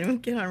we can't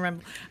get on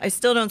Rumble. I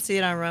still don't see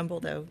it on Rumble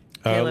though.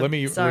 Caleb, let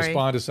me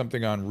respond to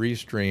something on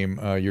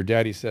Restream. Your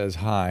daddy says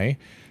hi.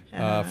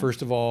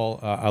 First of all,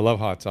 I love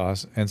hot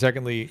sauce, and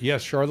secondly,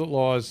 yes, Charlotte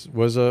Laws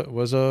was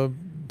a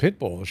pit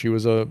bull. She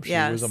was a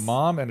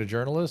mom and a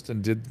journalist,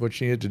 and did what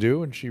she needed to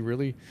do. And she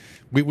really,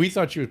 we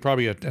thought she was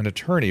probably an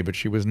attorney, but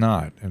she was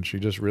not, and she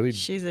just really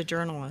she's a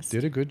journalist.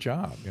 Did a good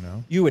job,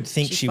 You would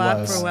think she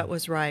fought was for what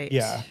was right.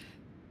 Yeah.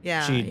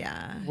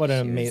 What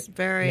an she was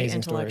very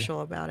intellectual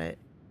story. about it.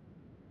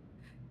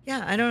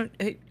 Yeah,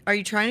 are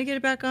you trying to get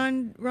it back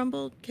on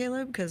Rumble,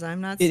 Caleb? Because I'm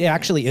not. It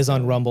actually is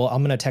on Rumble.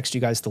 I'm gonna text you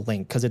guys the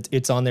link because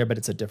it's on there, but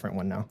it's a different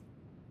one now.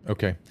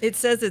 Okay. It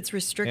says it's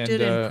restricted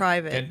and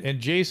private.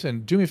 And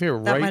Jason, do me a favor.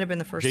 That might have been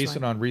the first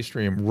Jason one. on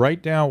Restream,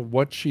 write down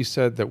what she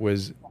said that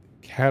was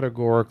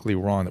categorically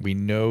wrong, that we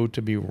know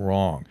to be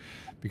wrong.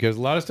 Because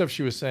a lot of stuff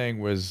she was saying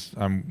was,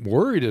 I'm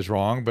worried is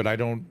wrong, but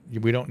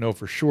we don't know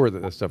for sure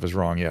that stuff is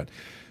wrong yet.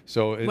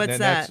 So what's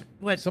that?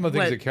 Some of the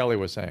things that Kelly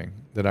was saying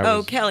that I was.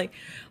 Oh, Kelly.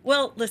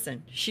 Well,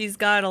 listen, she's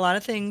got a lot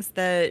of things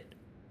that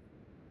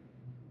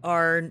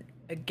are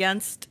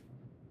against,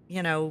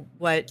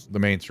 what the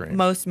mainstream,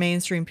 most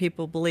mainstream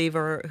people believe,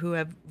 or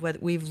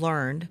what we've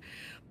learned.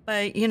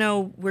 But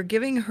we're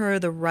giving her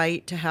the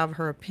right to have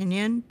her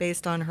opinion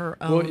based on her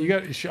own. Well,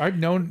 I've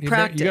known. You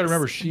got to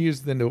remember, she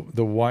is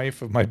the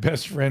wife of my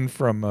best friend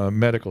from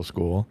medical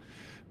school.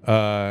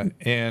 And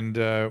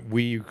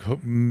we,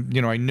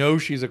 I know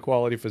she's a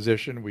quality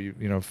physician. We,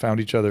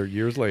 found each other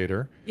years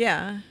later.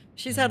 Yeah.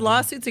 She's had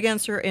lawsuits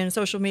against her in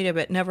social media,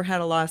 but never had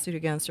a lawsuit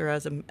against her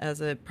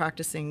as a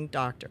practicing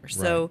doctor. Right.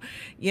 So,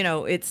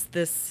 it's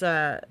this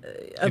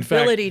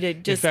ability to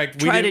just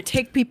try to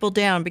take people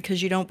down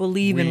because you don't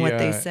believe in what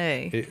they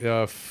say.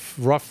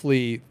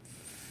 Roughly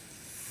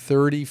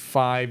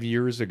 35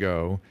 years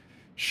ago,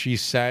 she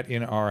sat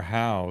in our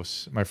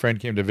house. My friend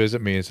came to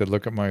visit me and said,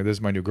 "Look at this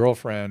is my new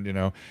girlfriend,"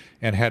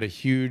 and had a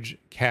huge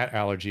cat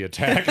allergy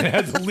attack and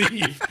had to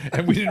leave.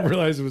 And we didn't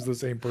realize it was the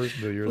same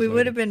person 2 years We later.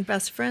 would have been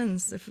best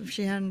friends if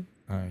she hadn't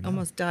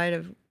almost died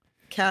of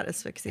cat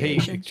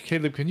asphyxiation. Hey,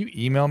 Caleb, can you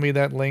email me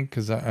that link?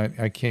 Because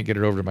I can't get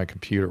it over to my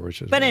computer,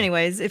 which is. But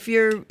anyways, if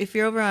you're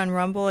over on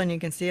Rumble and you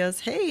can see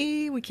us,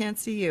 hey, we can't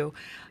see you.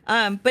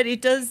 But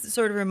it does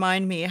sort of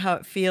remind me how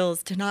it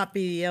feels to not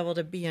be able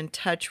to be in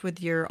touch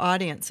with your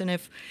audience. And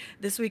if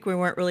this week we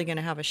weren't really going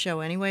to have a show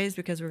anyways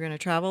because we're going to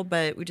travel,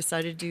 but we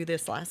decided to do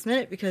this last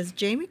minute because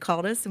Jamie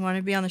called us and wanted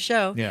to be on the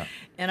show. Yeah.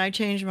 And I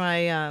changed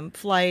my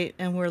flight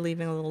and we're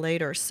leaving a little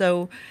later.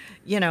 So,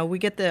 we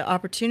get the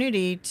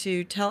opportunity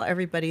to tell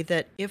everybody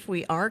that if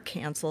we are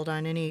canceled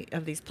on any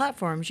of these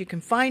platforms, you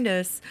can find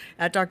us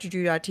at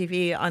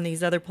drdrew.tv on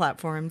these other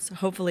platforms.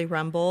 Hopefully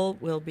Rumble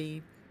will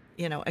be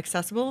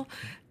accessible,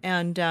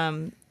 and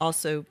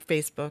also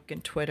Facebook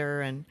and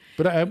Twitter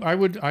But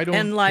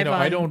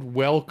I don't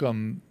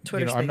welcome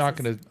Twitter I'm not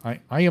going to.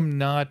 I am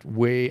not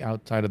way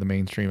outside of the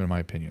mainstream in my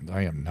opinions.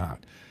 I am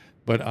not,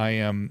 but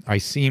I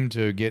seem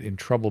to get in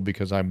trouble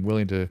because I'm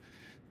willing to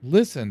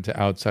listen to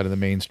outside of the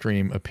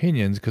mainstream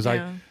opinions because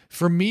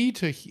for me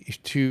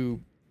to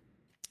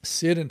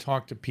sit and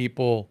talk to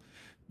people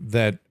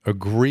that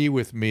agree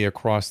with me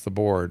across the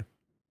board.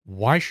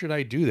 Why should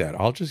I do that?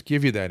 I'll just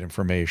give you that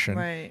information.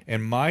 Right.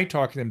 And my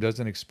talking to them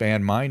doesn't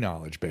expand my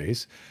knowledge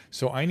base.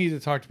 So I need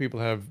to talk to people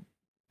who have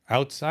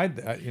outside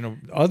that,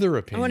 other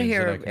opinions. I want to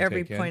hear that I can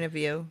every take point in. of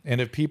view. And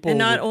if people and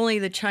not only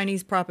the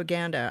Chinese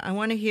propaganda, I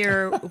want to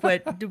hear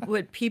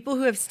what people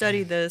who have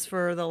studied this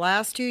for the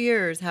last 2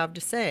 years have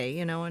to say,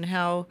 and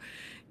how,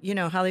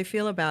 how they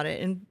feel about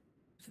it and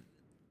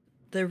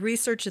the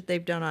research that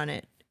they've done on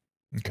it.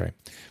 Okay,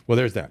 well,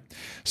 there's that.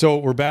 So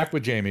we're back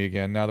with Jamie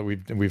again. Now that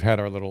we've had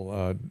our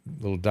little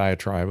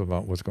diatribe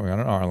about what's going on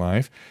in our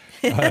life.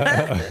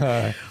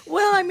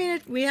 Well, I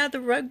mean, we had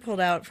the rug pulled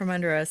out from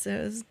under us.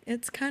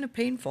 It's kind of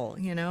painful,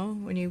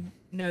 when you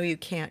know you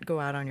can't go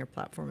out on your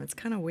platform. It's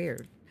kind of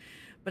weird.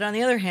 But on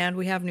the other hand,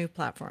 we have new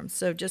platforms,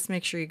 so just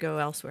make sure you go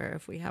elsewhere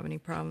if we have any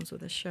problems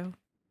with this show.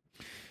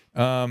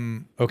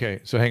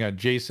 Okay, so hang on.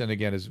 Jason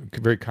again is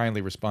very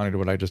kindly responding to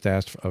what I just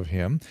asked of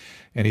him,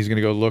 and he's going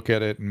to go look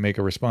at it and make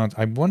a response.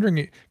 I'm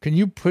wondering, can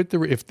you put I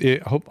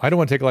don't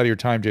want to take a lot of your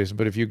time, Jason,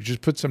 but if you could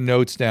just put some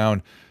notes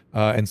down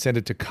and send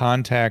it to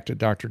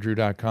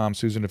contact@drdrew.com.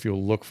 Susan, if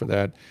you'll look for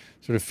that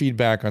sort of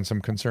feedback on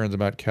some concerns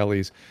about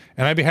Kelly's,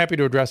 and I'd be happy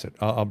to address it.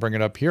 I'll bring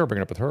it up here, I'll bring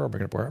it up with her, I'll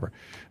bring it up wherever.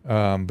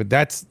 But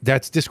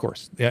that's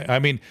discourse. I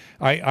mean,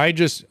 I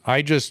just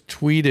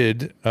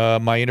tweeted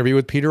my interview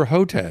with Peter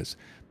Hotez.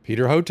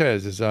 Peter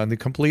Hotez is on the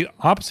complete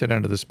opposite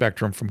end of the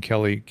spectrum from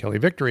Kelly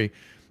Victory.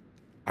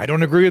 I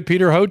don't agree with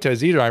Peter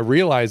Hotez either. I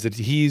realize that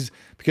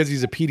because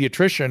he's a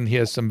pediatrician, he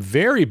has some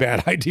very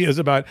bad ideas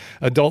about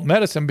adult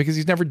medicine because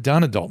he's never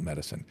done adult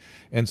medicine.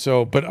 And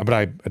so, but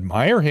I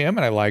admire him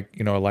and I like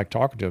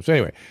talking to him. So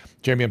anyway,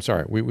 Jamie, I'm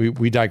sorry.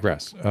 We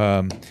digress.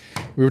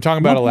 We were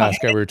talking about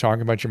Alaska. We were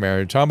talking about your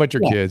marriage, talking about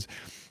your kids.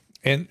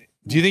 And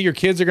do you think your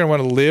kids are going to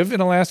want to live in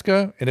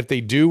Alaska? And if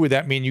they do, would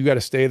that mean you got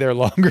to stay there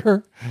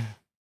longer?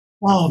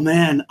 Oh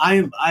man,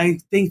 I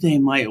think they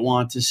might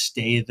want to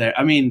stay there.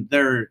 I mean,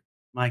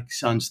 my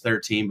son's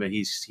 13, but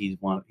he's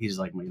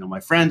like,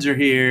 my friends are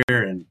here,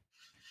 and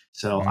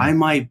so I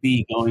might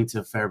be going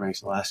to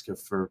Fairbanks, Alaska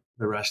for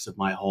the rest of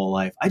my whole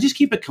life. I just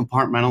keep it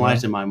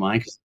compartmentalized in my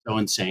mind because it's so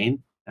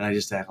insane, and I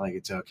just act like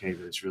it's okay,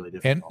 but it's really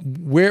difficult.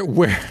 And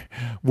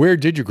where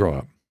did you grow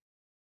up?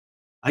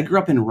 I grew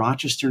up in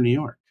Rochester, New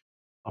York,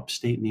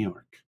 upstate New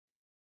York.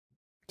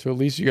 So at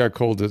least you got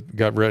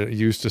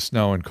used to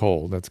snow and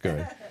cold. That's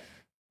good.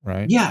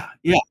 Right. Yeah.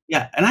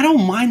 And I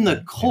don't mind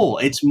the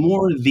cold. It's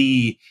more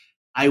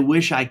I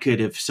wish I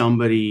could, if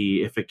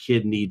a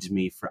kid needs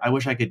me I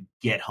wish I could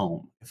get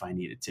home if I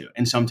needed to.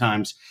 And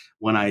sometimes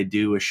when I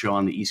do a show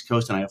on the East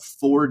Coast and I have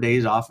 4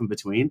 days off in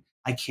between,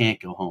 I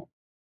can't go home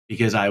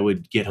because I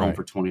would get home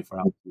for 24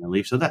 hours and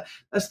leave. So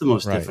that's the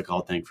most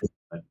difficult thing for me.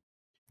 But,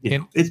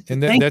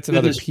 that's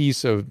another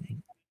piece of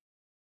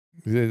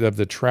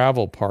the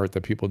travel part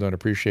that people don't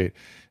appreciate.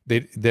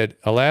 That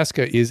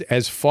Alaska is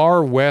as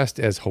far west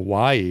as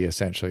Hawaii,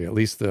 essentially, at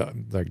least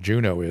like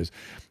Juneau is.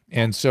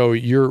 And so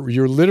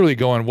you're literally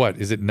going, what,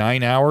 is it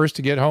 9 hours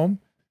to get home?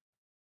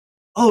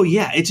 Oh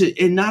yeah.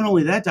 And not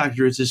only that,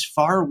 Doctor, it's as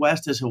far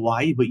west as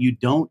Hawaii, but you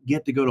don't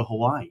get to go to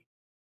Hawaii.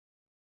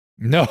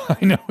 No,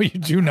 I know you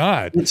do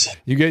not.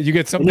 You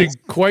get something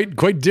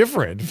quite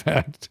different, in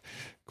fact.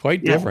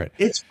 Quite different.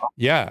 It's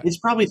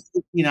probably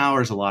 15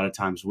 hours a lot of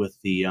times with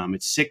the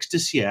it's 6 to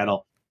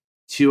Seattle,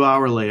 2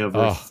 hour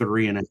layover,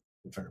 3.5 to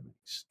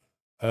Fairbanks.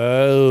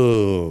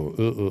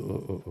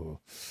 Oh.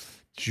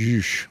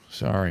 Jeesh.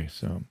 Sorry.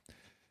 So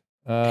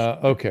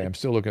okay, I'm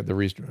still looking at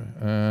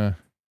the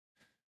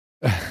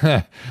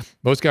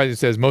most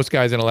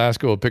guys in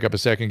Alaska will pick up a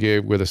second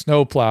gig with a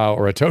snowplow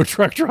or a tow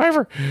truck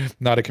driver,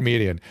 not a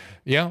comedian.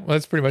 Yeah, well,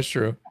 that's pretty much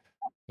true.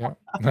 Yeah.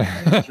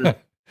 That's true.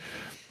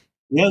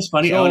 Yeah, it's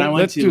funny. So when I went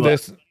let's do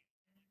this.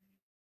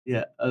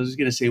 Yeah, I was just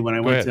gonna say when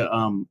I went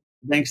to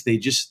banks, they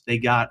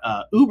got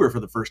Uber for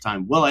the first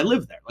time. Well, I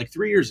lived there like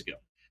 3 years ago.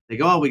 They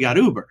go, oh, we got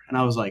Uber. And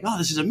I was like, oh,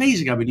 this is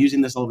amazing. I've been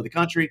using this all over the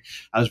country.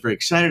 I was very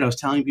excited. I was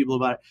telling people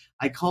about it.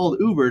 I called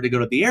Uber to go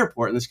to the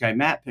airport, and this guy,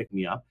 Matt, picked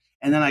me up.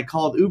 And then I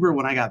called Uber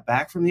when I got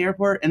back from the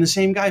airport, and the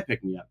same guy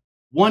picked me up.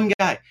 One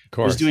guy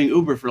was doing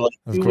Uber for like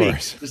 2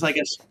 weeks. It's like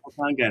a small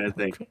town kind of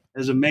thing. It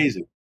was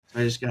amazing.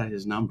 I just got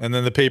his number. And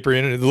then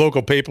the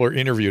local paper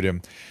interviewed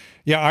him.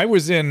 Yeah,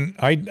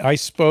 I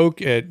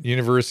spoke at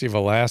University of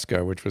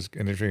Alaska, which was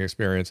an interesting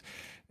experience.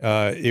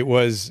 It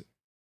was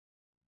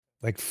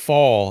like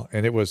fall,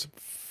 and it was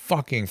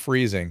fucking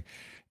freezing,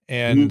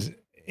 and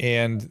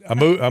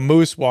a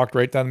moose walked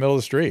right down the middle of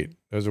the street.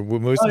 There was a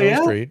moose in the middle of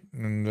the street,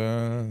 and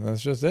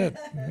that's just it.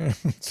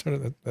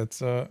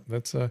 That's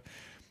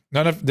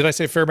none of. Did I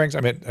say Fairbanks?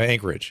 I meant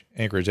Anchorage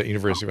at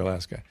University of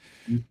Alaska.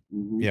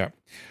 Mm-hmm. Yeah.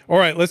 All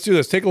right, let's do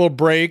this. Take a little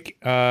break,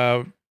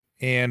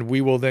 and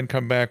we will then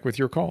come back with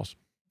your calls.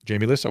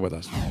 Jamie Lissow with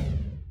us.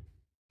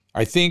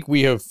 I think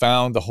we have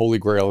found the holy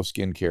grail of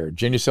skincare.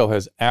 Genucel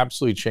has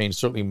absolutely changed,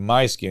 certainly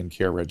my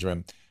skincare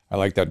regimen. I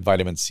like that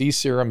vitamin C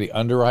serum, the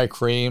under eye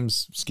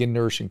creams, skin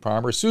nourishing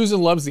primer.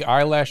 Susan loves the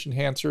eyelash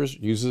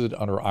enhancers, uses it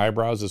on her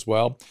eyebrows as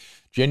well.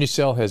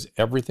 Genucel has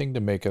everything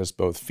to make us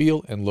both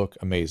feel and look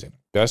amazing.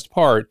 Best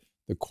part,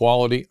 the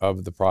quality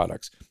of the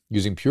products.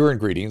 Using pure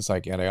ingredients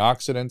like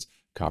antioxidants,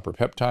 copper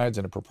peptides,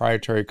 and a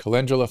proprietary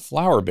calendula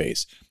flower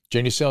base,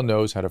 Genucel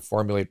knows how to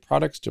formulate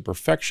products to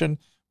perfection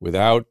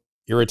without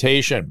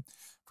irritation.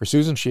 For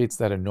Susan, she hates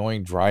that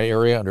annoying dry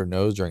area under her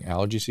nose during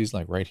allergy season,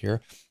 like right here.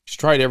 She's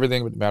tried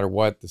everything, but no matter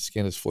what, the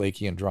skin is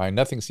flaky and dry.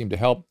 Nothing seemed to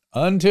help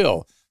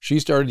until she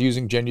started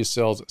using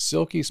Genucel's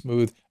Silky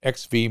Smooth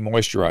XV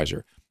moisturizer.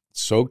 It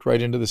soaked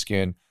right into the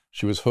skin.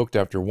 She was hooked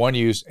after one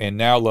use and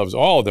now loves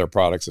all of their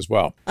products as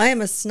well. I am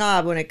a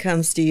snob when it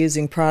comes to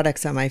using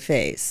products on my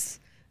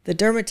face. The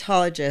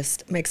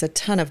dermatologist makes a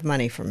ton of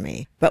money from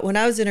me. But when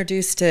I was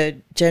introduced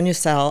to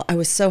Genucel, I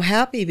was so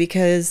happy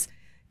because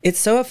it's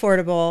so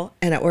affordable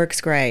and it works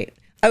great.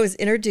 I was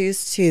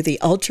introduced to the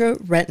Ultra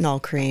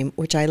Retinol Cream,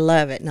 which I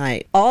love at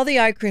night. All the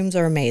eye creams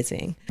are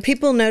amazing.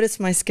 People notice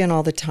my skin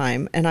all the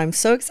time, and I'm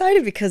so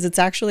excited because it's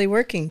actually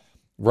working.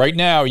 Right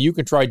now, you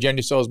can try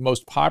Genucel's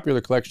most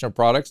popular collection of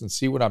products and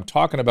see what I'm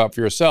talking about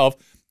for yourself.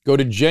 Go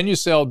to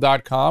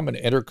Genucel.com and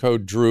enter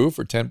code DREW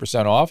for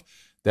 10% off.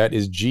 That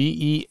is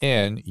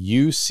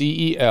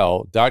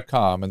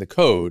GENUCEL.com, and the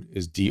code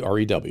is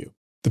DREW.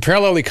 The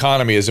parallel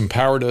economy has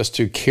empowered us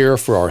to care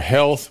for our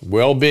health,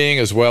 well-being,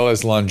 as well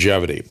as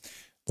longevity.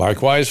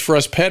 Likewise, for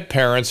us pet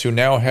parents who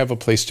now have a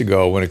place to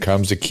go when it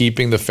comes to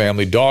keeping the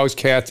family dogs,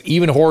 cats,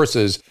 even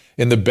horses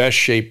in the best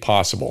shape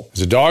possible.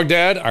 As a dog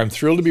dad, I'm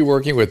thrilled to be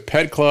working with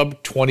Pet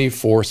Club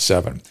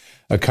 24/7,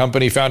 a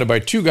company founded by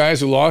two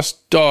guys who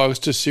lost dogs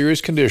to serious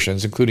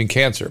conditions, including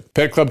cancer.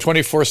 Pet Club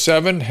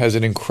 24/7 has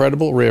an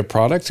incredible array of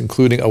products,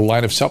 including a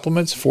line of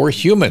supplements for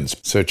humans,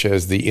 such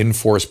as the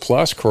Inforce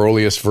Plus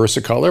Coreolus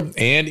Versicolor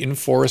and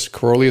Inforce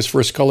Coreolus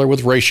Versicolor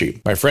with reishi.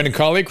 My friend and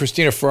colleague,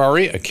 Christina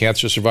Ferrari, a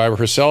cancer survivor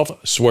herself,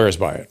 swears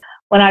by it.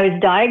 When I was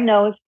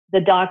diagnosed,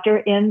 the doctor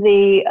in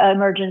the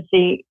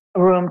emergency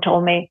room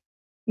told me,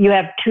 you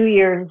have 2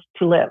 years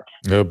to live.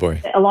 Oh,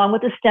 boy. Along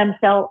with the stem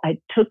cell, I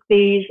took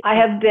these. I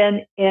have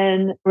been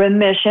in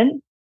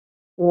remission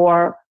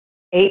for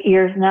 8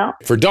 years now.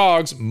 For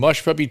dogs,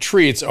 Mush Puppy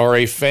treats are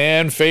a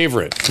fan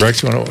favorite.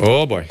 Rex,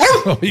 oh, boy.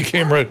 Oh, he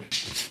came right.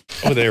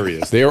 Oh, there he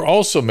is. They are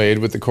also made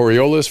with the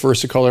Coreolus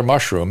versicolor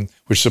mushroom,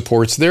 which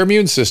supports their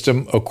immune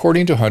system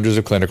according to hundreds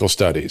of clinical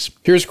studies.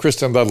 Here's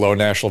Kristen Ludlow,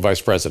 National Vice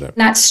President.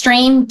 That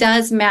strain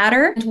does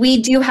matter. We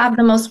do have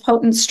the most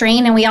potent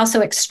strain, and we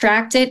also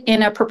extract it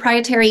in a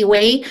proprietary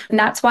way. And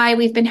that's why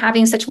we've been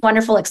having such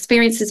wonderful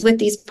experiences with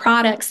these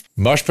products.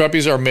 Mush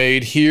Puppies are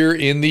made here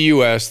in the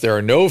U.S. There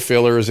are no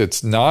fillers.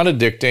 It's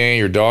non-addicting.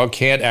 Your dog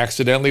can't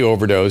accidentally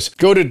overdose.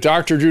 Go to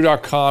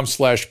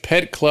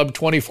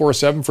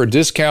drdrew.com/petclub247 for a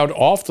discount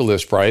off the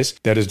list price.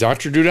 That is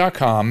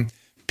drdrew.com,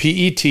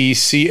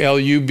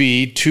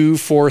 PETCLUB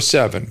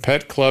 247,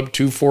 Pet Club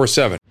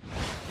 247.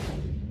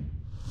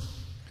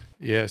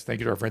 Yes, thank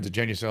you to our friends at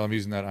Genucel. I'm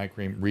using that eye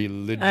cream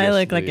religiously. I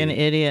look like an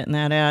idiot in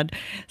that ad.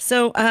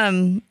 So,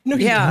 no,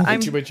 yeah,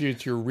 but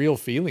it's your real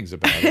feelings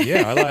about it.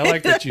 Yeah, I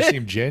like that you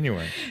seem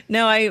genuine.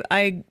 No,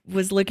 I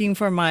was looking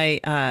for my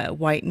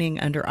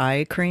whitening under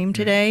eye cream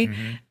today,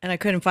 and I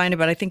couldn't find it.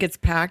 But I think it's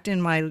packed in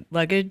my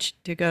luggage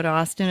to go to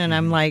Austin, and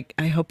I'm like,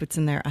 I hope it's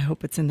in there. I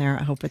hope it's in there.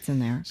 I hope it's in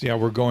there. So yeah,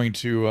 we're going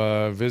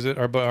to visit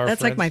our That's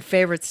friends, like my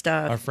favorite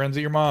stuff. Our friends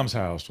at your mom's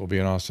house will be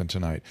in Austin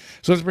tonight.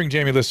 So let's bring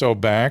Jamie Lissow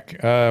back.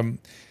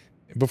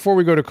 Before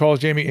we go to calls,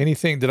 Jamie,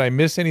 did I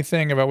miss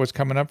anything about what's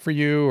coming up for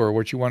you or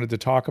what you wanted to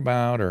talk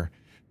about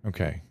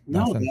okay.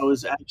 No, nothing? that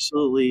was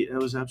absolutely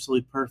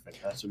perfect.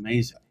 That's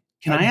amazing.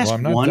 Can I ask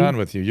I'm not one? done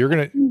with you. You're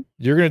going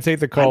to take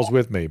the calls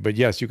with me, but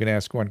yes, you can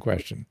ask one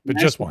question, but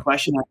just one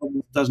question. I hope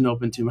it doesn't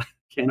open too much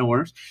can of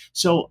worms.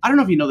 So I don't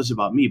know if you know this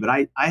about me, but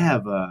I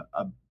have a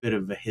bit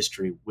of a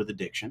history with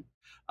addiction,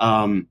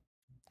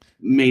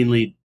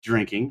 mainly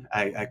drinking.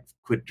 I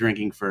quit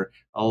drinking for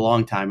a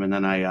long time. And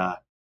then I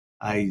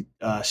I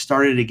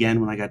started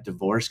again when I got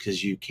divorced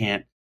because you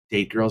can't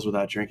date girls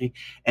without drinking.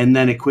 And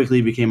then it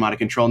quickly became out of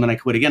control. And then I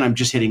quit again. I'm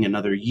just hitting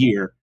another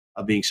year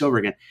of being sober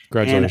again.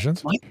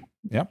 Congratulations.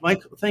 And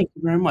Michael, thank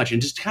you very much.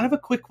 And just kind of a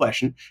quick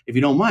question, if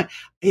you don't mind.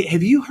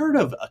 Have you heard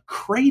of a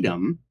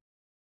kratom?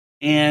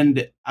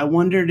 And I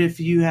wondered if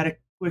you had a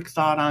quick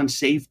thought on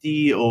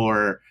safety,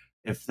 or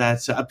if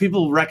that's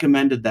people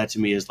recommended that to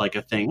me as like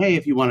a thing. Hey,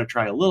 if you want to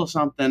try a little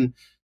something,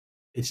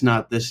 it's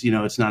not this,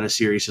 it's not as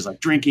serious as like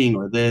drinking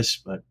or this,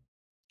 but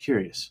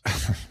curious.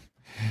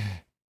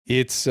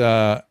 It's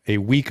a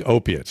weak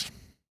opiate.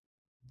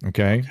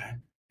 Okay.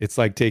 It's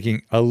like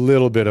taking a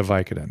little bit of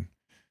Vicodin,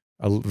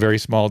 a very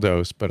small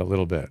dose, but a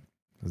little bit.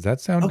 Does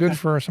that sound good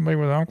for somebody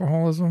with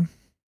alcoholism?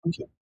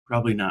 Okay.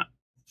 Probably not.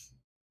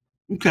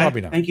 Okay.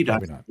 Probably not. Thank you,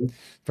 Doctor.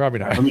 Probably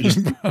not. Let me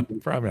just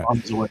Probably not.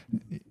 I'm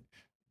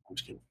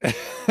just kidding.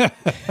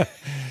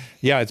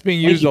 Yeah, it's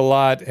being used a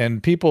lot,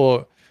 and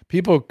people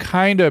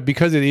kind of,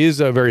 because it is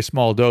a very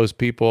small dose,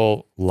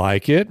 people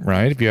like it,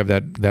 right? If you have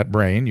that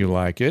brain, you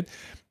like it.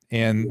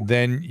 And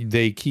then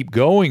they keep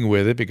going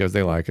with it because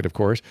they like it, of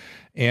course.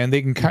 And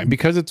they can,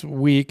 because it's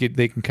weak,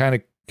 they can kind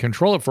of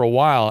control it for a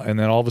while. And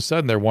then all of a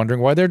sudden they're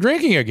wondering why they're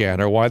drinking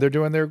again, or why they're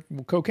doing their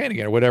cocaine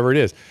again, or whatever it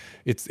is.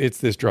 It's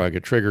this drug.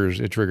 It triggers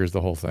the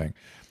whole thing.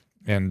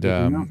 And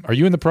are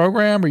you in the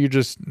program, or are you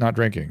just not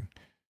drinking?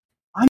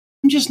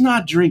 I'm just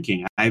not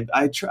drinking.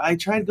 I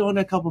tried going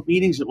to a couple of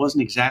meetings. It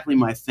wasn't exactly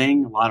my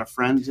thing. A lot of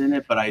friends in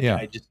it, but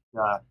I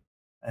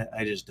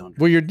just don't.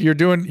 Well, you're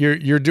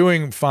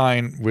doing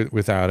fine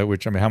without it.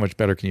 Which, I mean, how much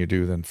better can you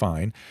do than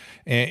fine?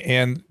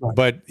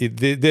 But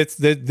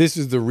this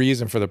is the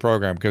reason for the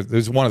program, because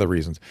this is one of the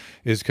reasons,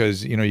 is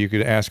because you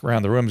could ask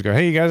around the room and go,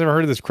 "Hey, you guys ever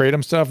heard of this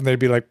kratom stuff?" And they'd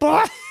be like,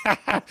 "Bah!"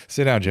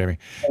 Sit down, Jamie.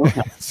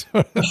 Okay.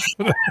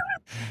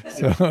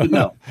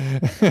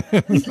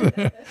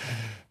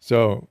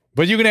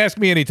 But you can ask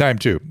me anytime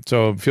too.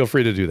 So feel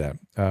free to do that.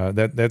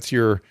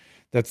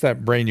 That's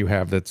that brain you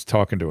have that's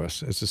talking to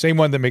us. It's the same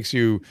one that makes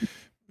you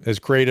as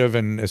creative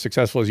and as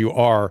successful as you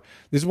are.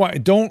 This is why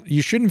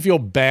you shouldn't feel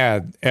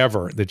bad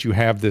ever that you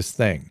have this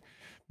thing,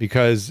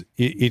 because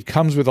it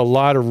comes with a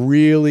lot of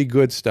really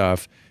good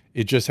stuff.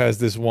 It just has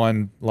this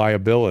one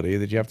liability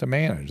that you have to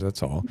manage.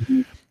 That's all.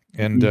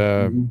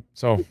 And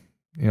so,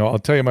 I'll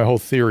tell you my whole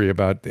theory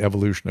about the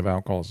evolution of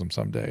alcoholism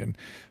someday, and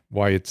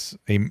why it's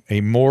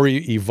a more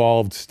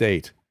evolved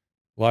state.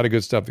 A lot of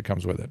good stuff that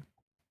comes with it.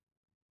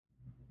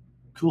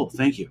 Cool.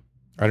 Thank you.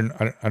 I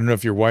don't know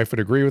if your wife would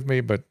agree with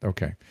me, but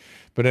okay.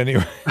 But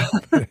anyway,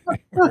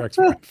 your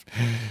ex-wife.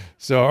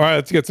 So, all right,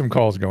 let's get some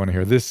calls going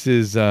here. This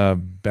is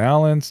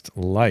Balanced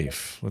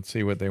Life. Let's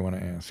see what they want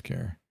to ask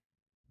here.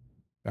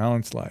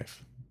 Balanced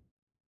Life.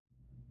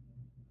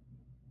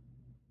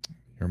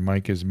 Your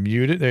mic is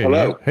muted. There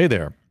Hello. You go. Hey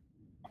there.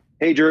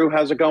 Hey, Drew.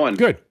 How's it going?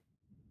 Good.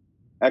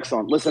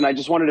 Excellent. Listen, I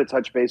just wanted to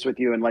touch base with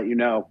you and let you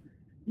know,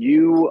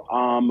 you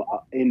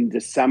in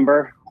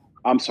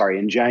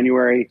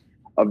January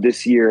of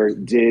this year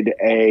did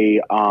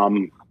a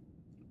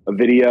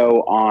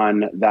video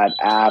on that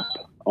app.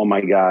 Oh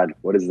my God,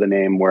 what is the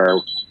name where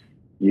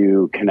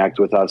you connect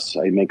with us?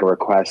 I make a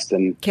request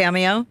and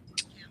Cameo.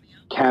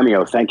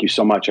 Thank you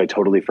so much. I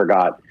totally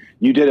forgot.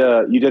 You did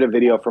a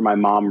video for my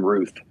mom,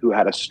 Ruth, who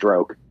had a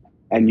stroke,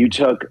 and you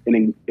took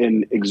an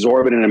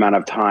exorbitant amount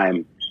of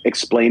time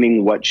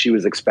explaining what she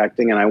was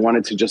expecting. And I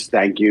wanted to just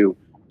thank you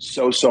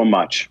so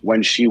much.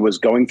 When she was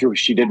going through,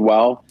 she did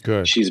well.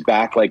 Good. She's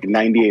back like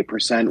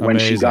 98%. When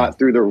Amazing. she got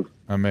through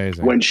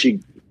Amazing.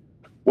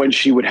 When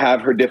she would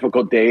have her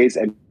difficult days,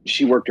 and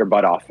she worked her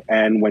butt off.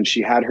 And when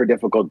she had her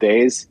difficult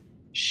days,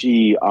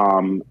 she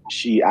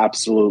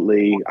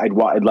absolutely, I'd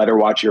let her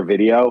watch your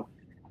video.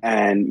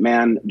 And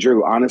man,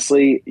 Drew,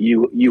 honestly,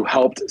 you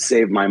helped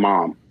save my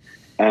mom,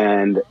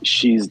 and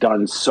she's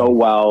done so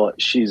well.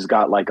 She's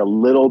got like a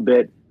little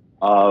bit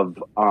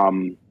of,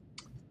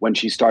 when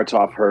she starts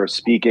off her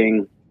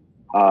speaking,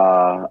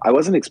 I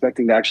wasn't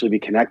expecting to actually be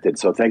connected.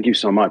 So thank you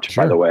so much,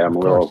 Sure, by the way. I'm a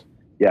little,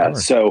 yeah.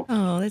 So,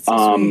 that's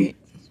so sweet.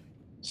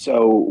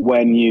 So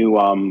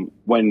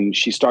when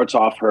she starts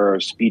off her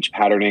speech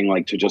patterning,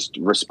 like to just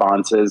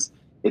responses,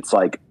 it's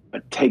like,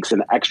 it takes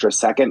an extra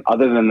second.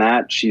 Other than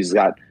that, she's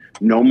got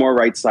no more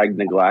right side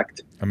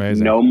neglect.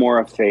 Amazing. No more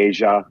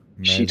aphasia.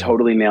 Amazing. She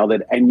totally nailed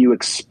it. And you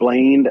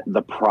explained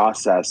the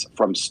process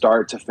from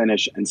start to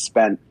finish and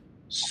spent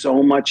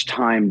so much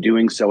time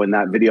doing so in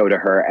that video to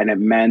her. And it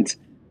meant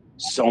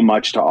so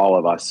much to all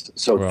of us.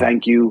 So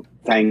thank you.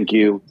 Very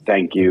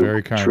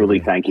kind. Truly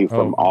thank you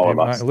from all of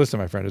us.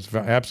 Listen, my friend, it's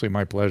absolutely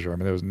my pleasure. I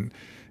mean,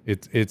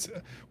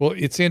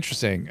 it's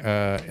interesting.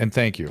 And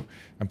thank you.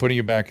 I'm putting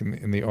you back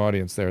in the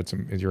audience there.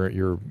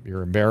 You're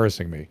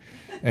embarrassing me.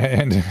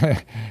 And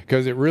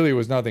because it really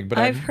was nothing. But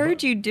I've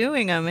heard you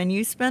doing them, and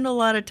you spend a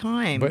lot of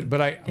time. But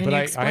I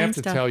have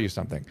to tell you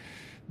something,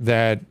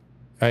 that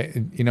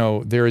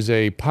there is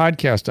a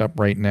podcast up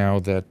right now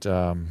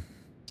that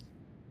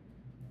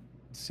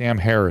Sam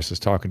Harris is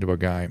talking to a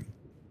guy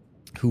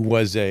who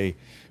was a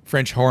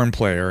French horn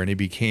player, and he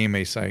became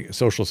a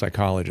social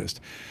psychologist.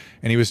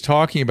 And he was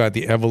talking about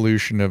the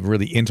evolution of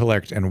really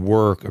intellect and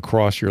work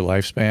across your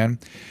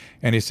lifespan.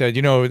 And he said,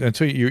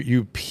 until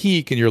you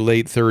peak in your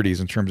late 30s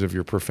in terms of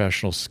your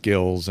professional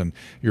skills and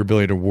your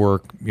ability to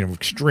work,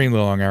 extremely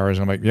long hours.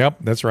 And I'm like, yep,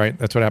 that's right.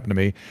 That's what happened to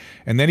me.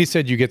 And then he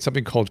said, you get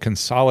something called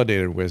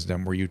consolidated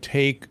wisdom, where you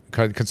take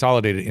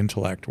consolidated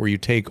intellect, where you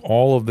take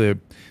all of the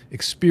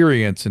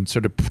experience and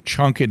sort of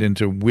chunk it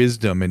into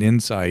wisdom and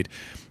insight.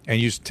 And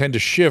you tend to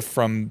shift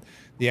from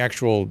the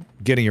actual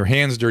getting your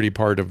hands dirty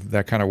part of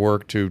that kind of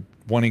work to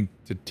wanting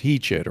to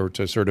teach it or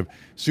to sort of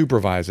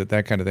supervise it,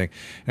 that kind of thing.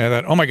 And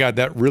I thought, oh my God,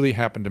 that really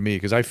happened to me,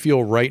 because I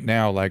feel right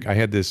now like I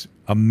had this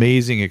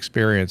amazing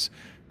experience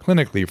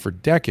clinically for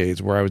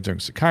decades where I was doing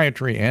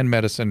psychiatry and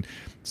medicine,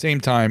 same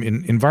time,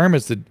 in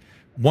environments that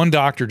one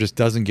doctor just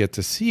doesn't get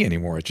to see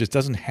anymore. It just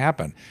doesn't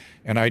happen.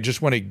 And I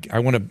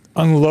want to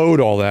unload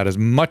all that as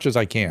much as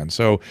I can.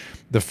 So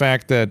the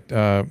fact that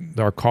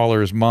our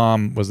caller's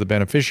mom was the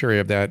beneficiary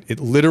of that, it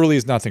literally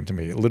is nothing to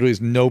me. It literally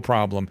is no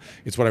problem.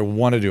 It's what I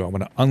want to do. I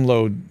want to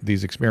unload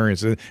these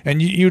experiences.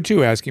 And you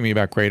too, asking me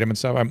about Kratom and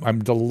stuff,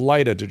 I'm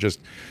delighted to just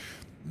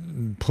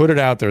put it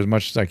out there as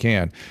much as I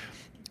can.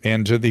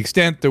 And to the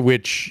extent to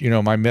which,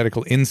 my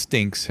medical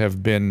instincts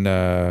have been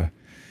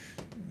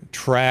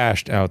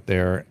trashed out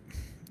there,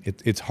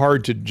 it's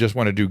hard to just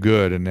want to do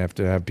good and have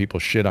to have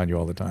people shit on you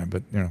all the time.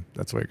 But,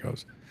 that's the way it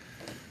goes.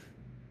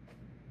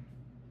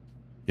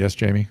 Yes,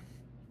 Jamie?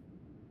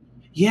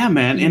 Yeah,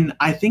 man. And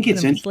I think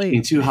it's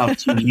interesting too, how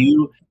to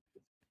you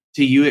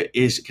it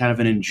is kind of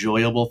an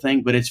enjoyable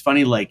thing. But it's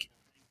funny, like,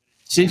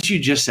 since you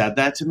just said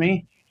that to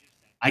me,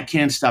 I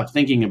can't stop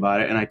thinking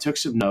about it. And I took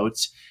some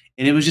notes,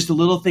 and it was just a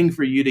little thing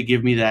for you to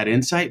give me that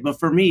insight. But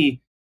for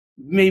me,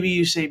 maybe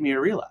you saved me a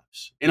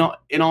relapse. In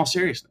all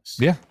seriousness,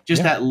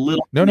 just that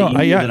little. I know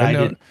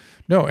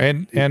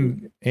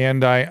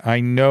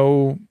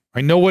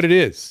what it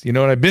is.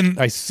 And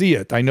I see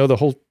it. I know the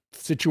whole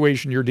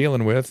situation you're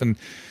dealing with, and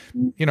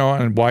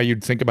and why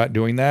you'd think about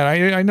doing that.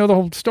 I know the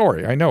whole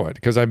story. I know it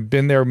because I've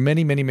been there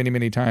many, many, many,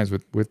 many times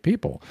with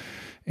people,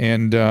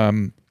 and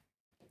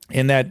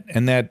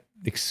that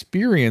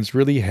experience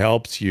really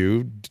helps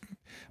you.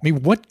 I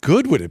mean, what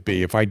good would it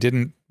be if I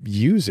didn't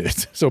use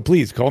it? So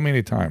please call me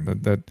anytime.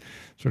 That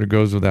sort of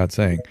goes without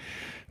saying.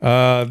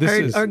 Or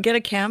get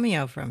a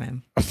cameo from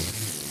him.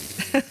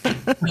 It's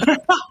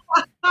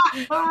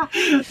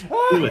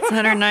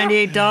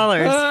 $198.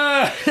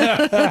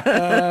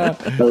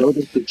 Hello,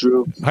 Mr.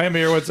 Drew. Hi,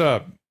 Amir. What's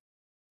up?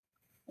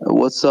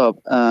 What's up?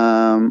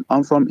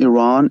 I'm from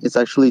Iran. It's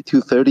actually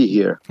 2:30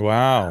 here.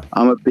 Wow.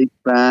 I'm a big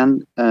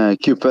fan.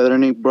 Cube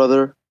Feathernick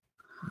brother.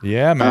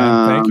 Yeah,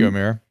 man. Thank you,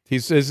 Amir. He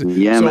says,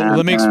 man.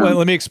 Let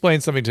me explain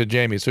something to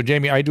Jamie. So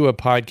Jamie, I do a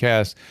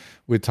podcast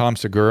with Tom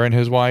Segura and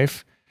his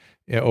wife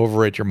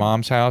over at your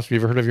mom's house. Have you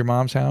ever heard of your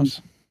mom's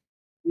house?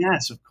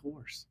 Yes, of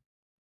course.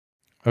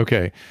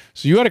 Okay.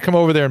 So you got to come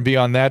over there and be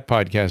on that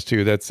podcast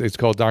too. It's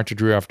called Dr.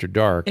 Drew After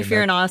Dark. If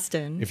you're in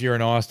Austin. If you're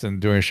in Austin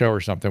doing a show or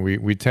something,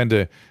 we tend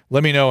to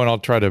let me know and I'll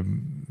try to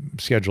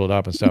schedule it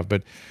up and stuff.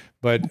 But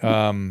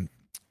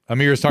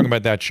Amir is talking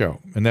about that show,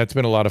 and that's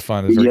been a lot of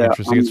fun. It's very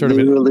interesting. It's sort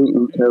literally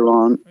in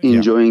Tehran,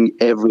 enjoying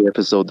every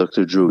episode,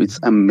 Dr. Drew. It's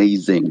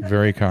amazing.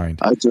 Very kind.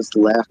 I just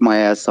laugh my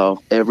ass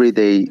off every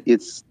day.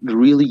 It's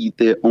really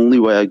the only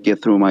way I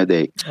get through my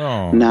day.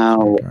 Oh,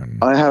 now,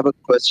 I have a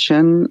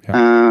question,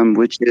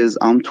 which is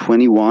I'm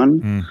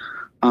 21.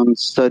 I'm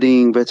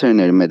studying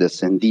veterinary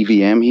medicine,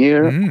 DVM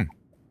here.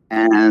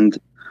 And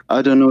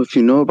I don't know if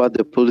you know about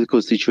the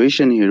political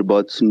situation here,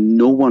 but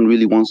no one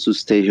really wants to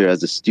stay here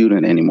as a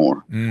student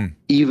anymore.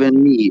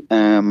 Even me.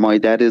 My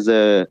dad is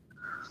a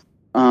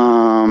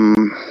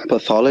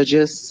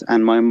pathologist,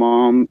 and my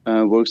mom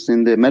works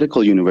in the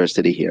medical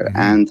university here.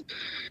 And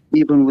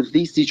even with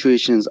these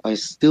situations, I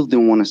still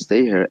don't want to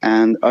stay here.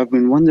 And I've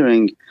been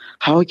wondering,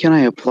 how can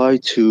I apply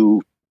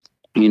to,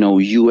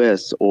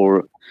 US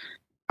or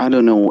I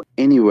don't know,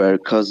 anywhere,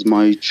 because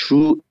my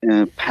true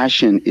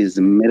passion is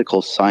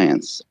medical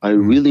science. I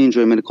really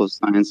enjoy medical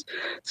science.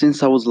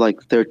 Since I was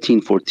like 13,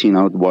 14,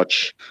 I would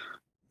watch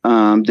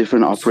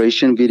different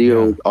operation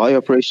videos, eye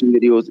operation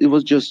videos. It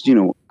was just,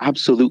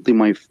 absolutely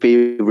my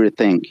favorite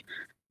thing.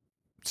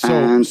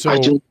 Are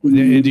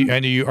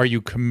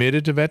you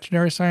committed to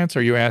veterinary science? Or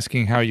are you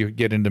asking how you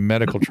get into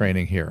medical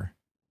training here?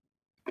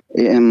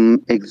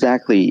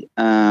 Exactly.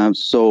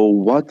 So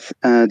what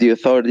the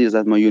authorities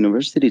at my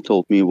university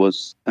told me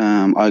was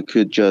I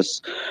could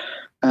just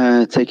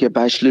take a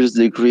bachelor's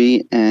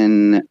degree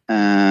in,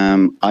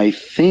 I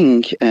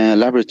think,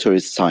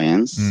 laboratory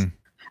science,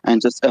 and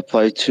just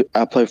apply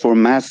for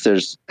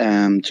master's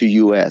to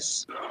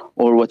US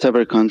or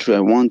whatever country I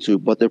want to.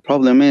 But the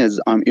problem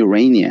is I'm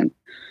Iranian.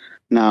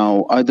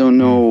 Now, I don't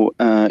know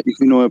if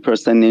you know a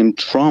person named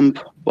Trump,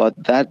 but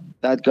that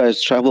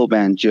guy's travel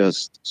ban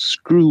just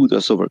screwed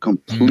us over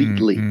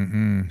completely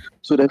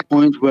to the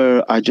point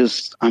where I'm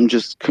just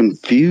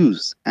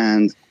confused.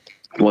 And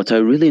what I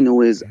really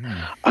know is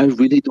I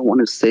really don't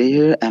want to stay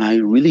here, and I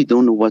really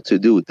don't know what to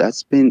do.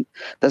 That's been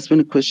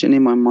a question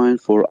in my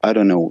mind for, I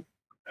don't know,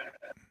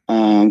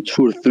 2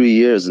 or 3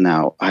 years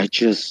now. I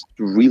just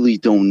really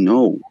don't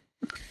know.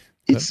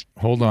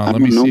 Hold on.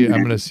 Let me see.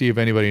 I'm going to see if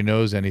anybody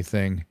knows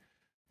anything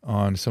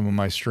on some of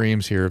my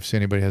streams here. If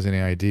anybody has any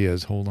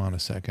ideas, hold on a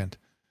second.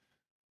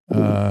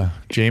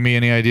 Jamie,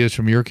 any ideas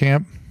from your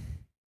camp?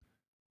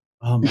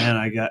 Oh man,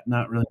 I got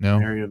not really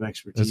an area of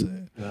expertise.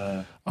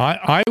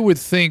 I would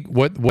think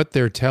what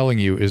they're telling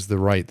you is the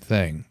right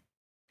thing.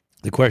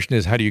 The question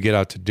is, how do you get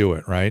out to do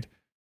it, right?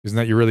 Isn't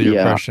that your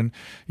question?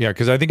 Yeah,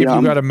 because I think if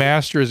you got a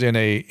master's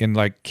in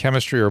like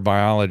chemistry or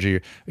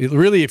biology,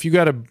 if you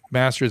got a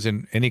master's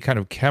in any kind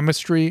of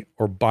chemistry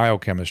or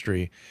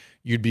biochemistry,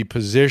 you'd be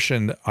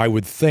positioned, I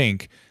would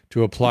think,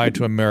 to apply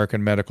to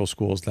American medical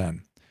schools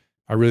then.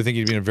 I really think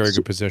you'd be in a very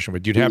good position,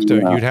 but you'd have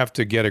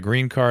to get a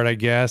green card, I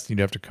guess. You'd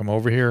have to come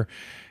over here,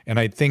 and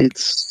I think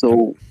it's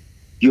so.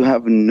 You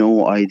have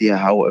no idea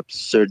how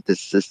absurd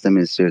this system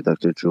is here,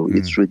 Dr. Drew.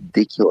 It's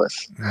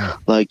ridiculous.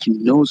 Like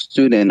no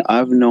student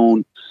I've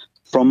known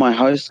from my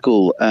high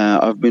school,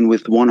 I've been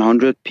with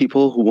 100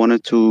 people who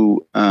wanted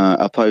to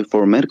apply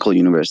for medical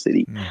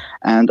university,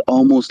 and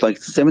almost like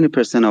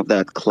 70% of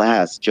that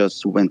class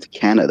just went to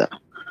Canada.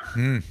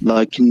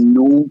 Like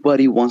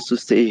nobody wants to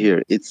stay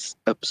here. It's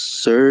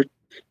absurd.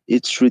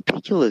 It's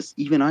ridiculous.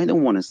 Even I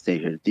don't want to stay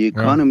here. The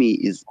economy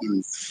is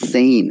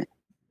insane.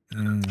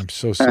 I'm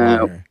so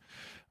sorry.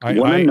 I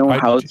want to know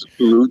how to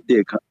root the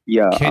economy.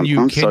 Yeah. Can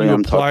you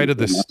apply to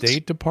the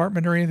State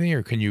Department or anything,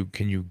 or can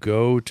you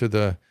go to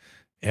the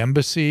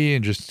embassy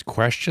and just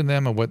question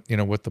them on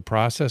what the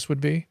process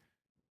would be?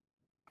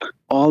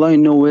 All I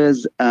know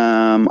is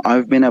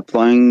I've been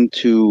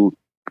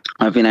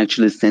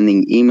actually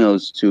sending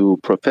emails to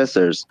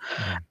professors.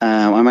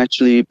 I'm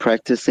actually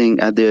practicing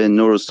at the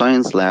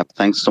neuroscience lab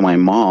thanks to my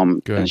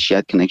mom. She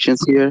had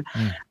connections here.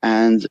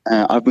 And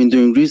I've been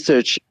doing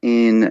research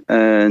in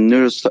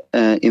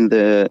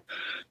the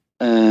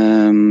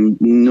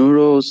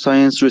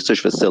neuroscience research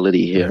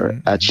facility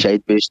here at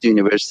Shahid Beheshti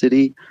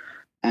University.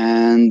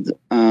 And,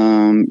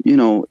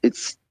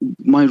 it's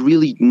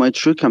my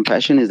true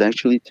compassion is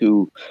actually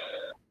to,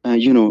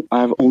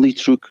 I've only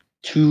two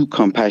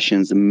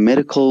compassions: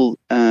 medical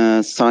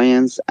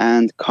science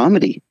and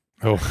comedy.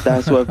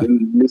 That's why I've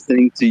been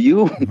listening to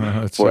you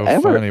That's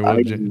forever. So funny.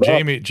 Well,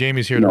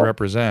 Jamie's here to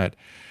represent,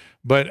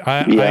 but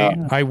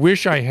I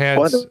wish I had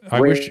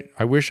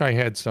I wish I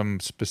had some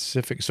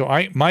specific. So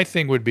my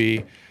thing would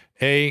be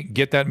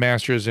get that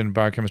master's in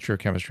biochemistry or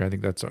chemistry. I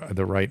think that's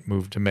the right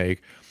move to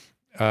make.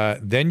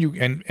 Then you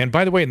and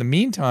by the way, in the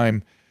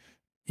meantime,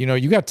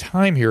 you got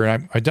time here,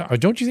 and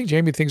don't you think,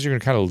 Jamie, things are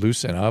going to kind of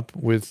loosen up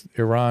with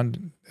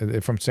Iran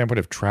from the standpoint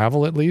of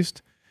travel, at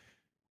least?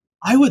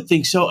 I would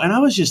think so. And I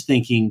was just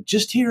thinking,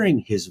 just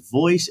hearing his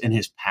voice and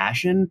his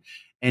passion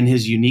and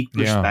his unique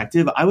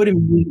perspective, I would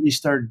immediately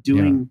start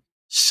doing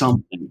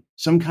something,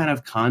 some kind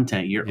of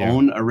content, your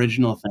own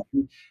original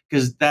thing.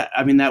 Because that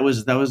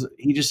was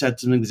he just said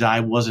something that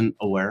I wasn't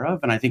aware of,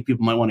 and I think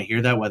people might want to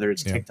hear that, whether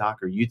it's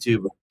TikTok or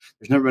YouTube.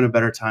 There's never been a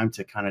better time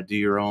to kind of do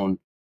your own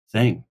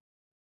thing.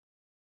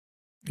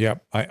 Yeah,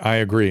 I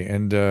agree.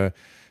 And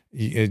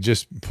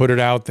just put it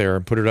out there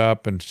and put it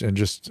up and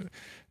just,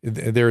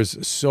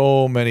 there's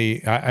so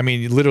many, I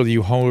mean, literally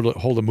you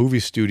hold a movie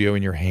studio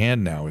in your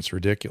hand now. It's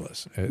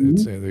ridiculous.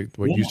 It's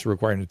what used to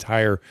require an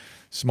entire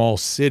small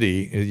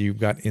city you've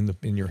got in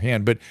your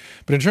hand. But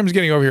in terms of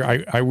getting over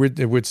here,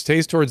 it would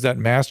stays towards that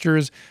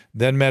master's,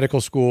 then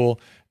medical school.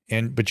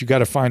 But you got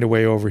to find a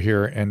way over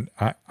here. And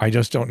I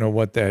just don't know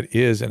what that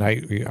is. And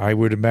I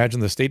would imagine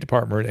the State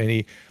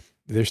Department,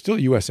 there's still a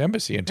U.S.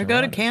 embassy in Toronto.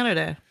 Or go to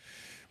Canada.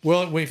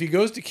 Well, if he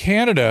goes to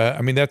Canada,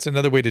 I mean, that's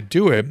another way to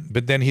do it.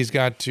 But then he's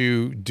got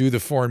to do the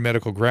foreign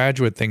medical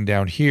graduate thing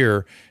down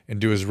here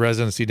and do his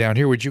residency down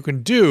here, which you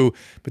can do,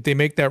 but they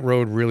make that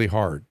road really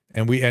hard.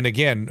 And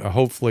again,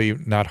 hopefully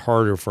not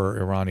harder for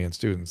Iranian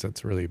students.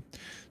 That's really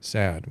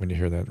sad when you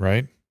hear that,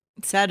 right?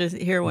 It's sad to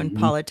hear when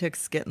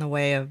politics get in the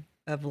way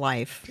of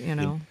life,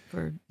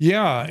 for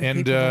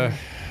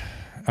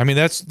I mean,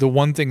 that's the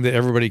one thing that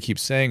everybody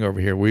keeps saying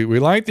over here. We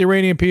like the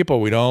Iranian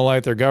people. We don't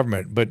like their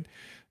government, but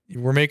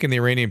we're making the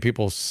Iranian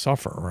people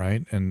suffer,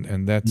 right?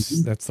 And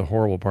that's the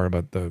horrible part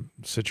about the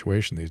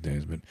situation these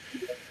days. But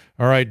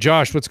all right,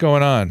 Josh, what's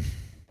going on?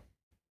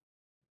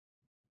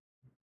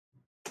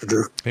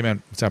 Drew. Hey,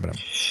 man, what's happening?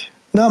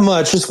 Not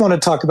much. Just want to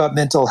talk about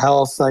mental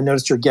health. I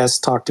noticed your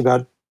guest talked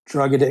about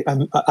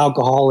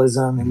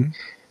alcoholism, and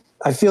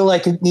I feel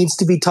like it needs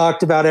to be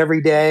talked about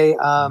every day.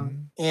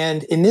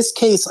 And in this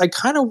case, I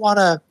kind of want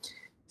to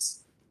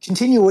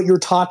continue what you're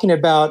talking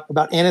about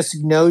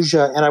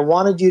anosognosia, and I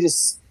wanted you to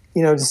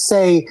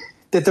say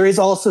that there is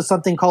also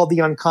something called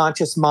the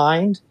unconscious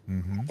mind,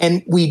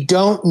 and we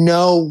don't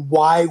know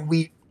why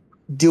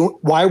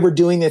we're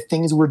doing the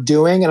things we're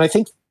doing. And I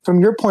think from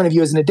your point of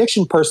view as an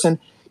addiction person,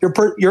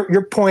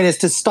 your point is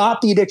to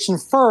stop the addiction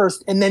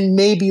first, and then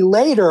maybe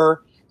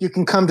later you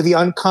can come to the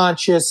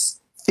unconscious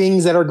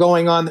things that are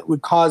going on that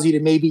would cause you to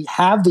maybe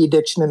have the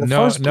addiction in the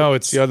first place. No,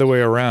 it's the other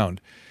way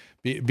around.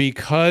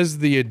 Because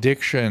the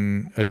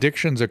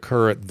addictions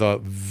occur at the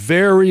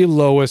very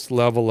lowest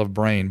level of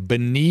brain,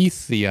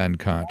 beneath the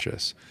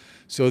unconscious.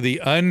 So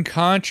the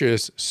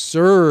unconscious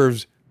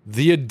serves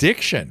the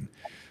addiction.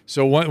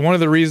 So one of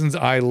the reasons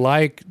I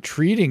like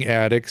treating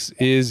addicts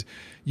is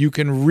you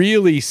can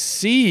really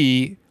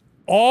see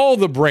all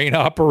the brain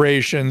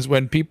operations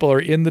when people are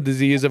in the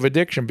disease of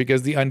addiction,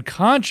 because the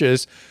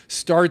unconscious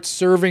starts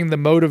serving the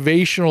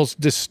motivational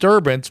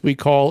disturbance we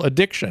call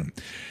addiction.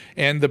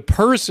 And the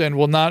person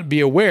will not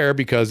be aware,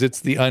 because it's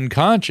the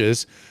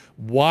unconscious,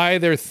 why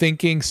they're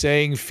thinking,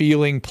 saying,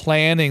 feeling,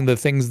 planning the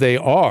things they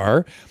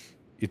are.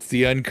 It's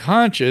the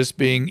unconscious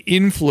being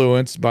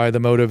influenced by the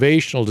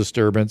motivational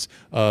disturbance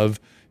of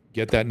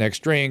get that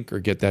next drink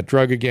or get that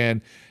drug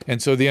again. And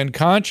so the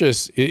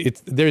unconscious,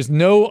 there's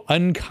no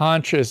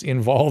unconscious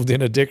involved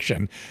in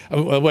addiction.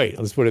 Wait,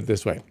 let's put it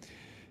this way.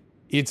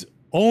 It's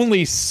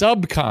only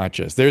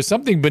subconscious. There's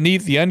something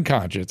beneath the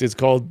unconscious. It's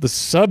called the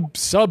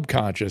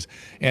subconscious.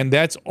 And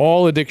that's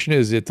all addiction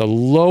is. At the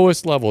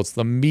lowest level, it's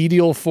the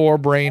medial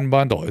forebrain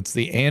bundle. It's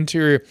the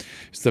anterior,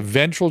 it's the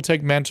ventral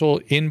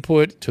tegmental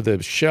input to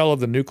the shell of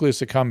the nucleus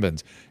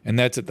accumbens. And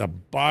that's at the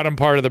bottom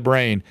part of the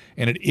brain.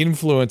 And it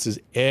influences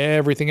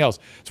everything else.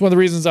 It's one of the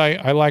reasons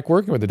I like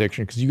working with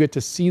addiction, because you get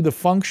to see the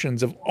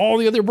functions of all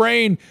the other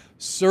brain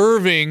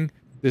serving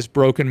this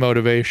broken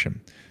motivation.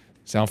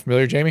 Sound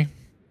familiar, Jamie?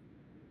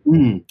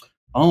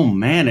 Oh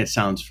man, it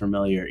sounds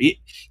familiar.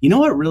 You know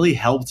what really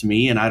helped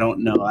me, and I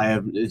don't know,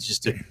 it's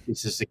just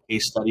a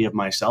case study of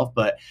myself,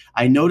 but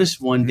I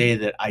noticed one day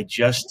that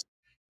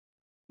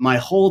my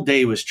whole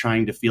day was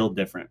trying to feel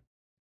different.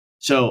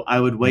 So I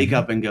would wake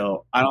up and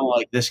go, I don't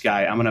like this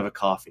guy, I'm gonna have a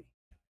coffee.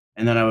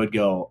 And then I would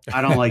go,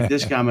 I don't like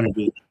this guy, I'm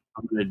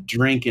gonna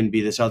drink and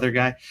be this other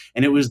guy.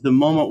 And it was the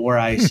moment where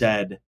I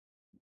said,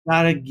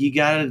 you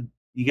gotta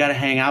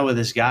hang out with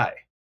this guy.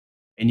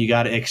 And you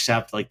got to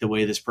accept like the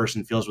way this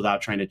person feels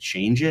without trying to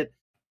change it.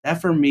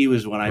 That for me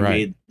was when I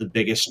made the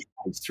biggest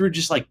strides through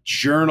just like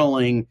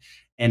journaling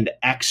and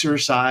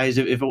exercise.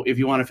 If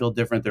you want to feel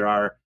different, there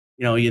are,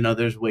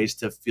 there's ways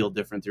to feel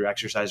different through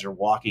exercise or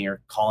walking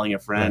or calling a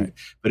friend.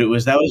 But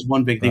that was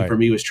one big thing for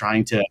me, was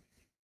trying to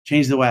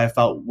change the way I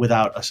felt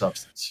without a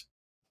substance.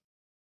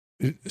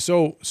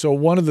 So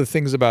one of the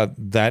things about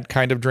that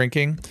kind of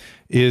drinking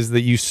is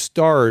that you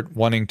start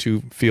wanting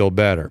to feel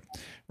better,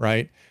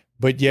 right?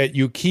 But yet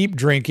you keep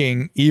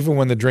drinking even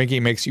when the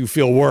drinking makes you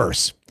feel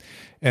worse.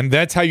 And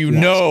that's how you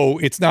know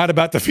it's not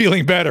about the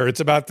feeling better. It's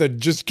about the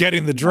just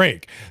getting the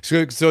drink.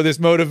 So this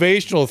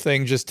motivational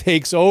thing just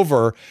takes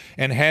over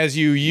and has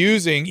you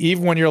using,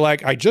 even when you're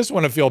like, I just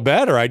want to feel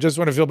better. I just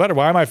want to feel better.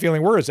 Why am I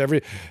feeling worse?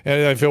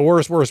 I feel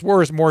worse.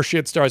 More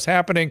shit starts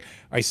happening.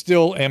 I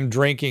still am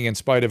drinking in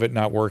spite of it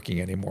not working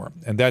anymore.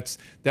 And that's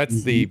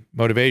the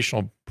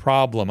motivational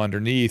problem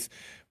underneath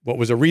what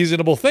was a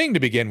reasonable thing to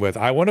begin with.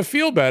 I want to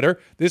feel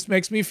better. This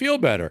makes me feel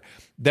better.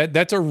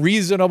 That's a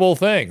reasonable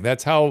thing.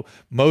 That's how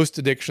most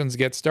addictions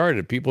get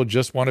started. People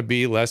just want to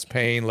be less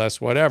pain, less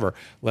whatever,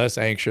 less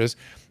anxious.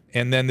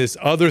 And then this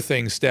other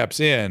thing steps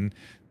in.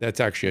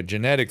 That's actually a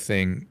genetic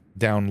thing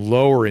down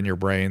lower in your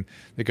brain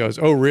that goes,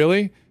 oh,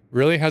 really?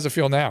 Really? How's it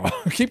feel now?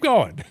 Keep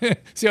going.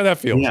 See how that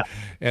feels. Yeah.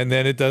 And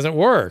then it doesn't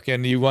work.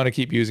 And you want to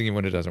keep using it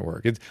when it doesn't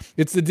work.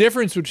 It's the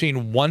difference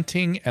between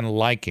wanting and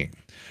liking.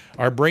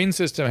 Our brain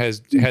system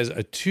has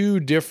two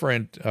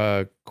different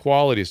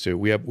qualities to it.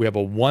 We have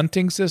a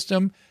wanting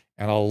system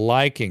and a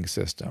liking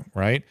system,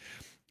 right?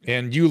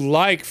 And you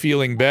like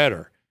feeling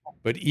better,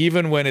 but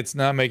even when it's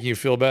not making you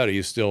feel better,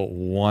 you still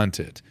want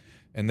it.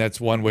 And that's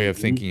one way of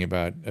thinking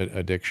about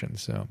addiction.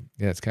 So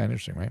yeah, it's kind of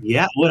interesting, right?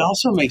 Yeah. What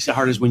also makes it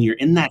hard is when you're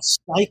in that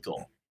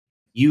cycle,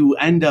 you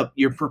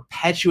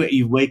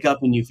wake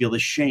up and you feel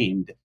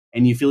ashamed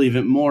and you feel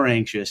even more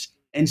anxious.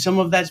 And some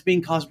of that's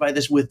being caused by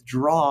this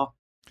withdrawal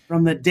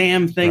from the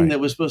damn thing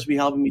that was supposed to be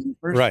helping me in the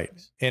first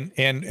place.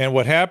 And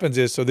what happens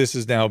is, so this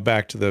is now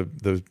back to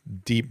the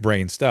deep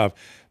brain stuff.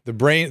 The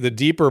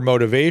deeper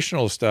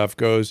motivational stuff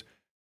goes,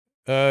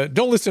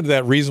 don't listen to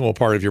that reasonable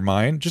part of your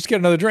mind. Just get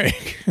another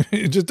drink.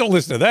 Just don't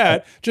listen to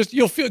that. Just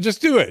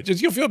do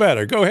it. You'll feel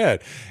better. Go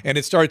ahead. And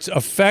it starts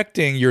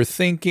affecting your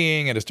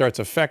thinking, and it starts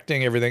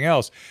affecting everything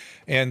else.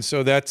 And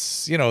so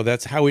that's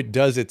how it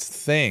does its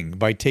thing,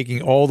 by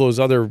taking all those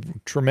other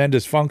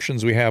tremendous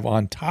functions we have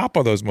on top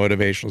of those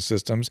motivational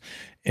systems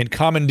and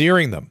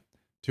commandeering them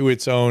to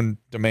its own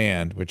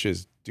demand, which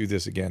is do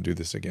this again, do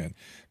this again,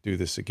 do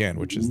this again,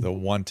 which is the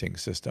wanting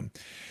system.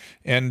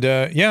 And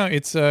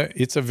it's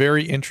a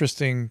very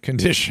interesting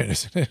condition,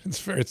 isn't it?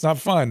 It's not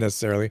fun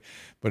necessarily,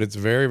 but it's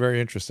very, very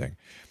interesting.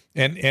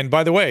 And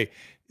by the way,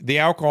 the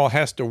alcohol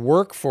has to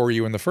work for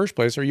you in the first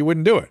place, or you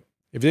wouldn't do it.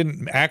 If it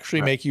didn't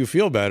actually make you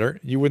feel better,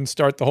 you wouldn't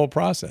start the whole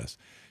process.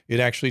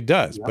 It actually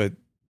does, but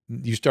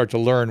you start to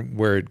learn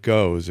where it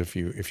goes if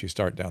you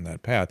start down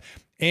that path.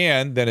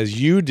 And then,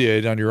 as you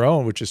did on your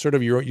own, which is sort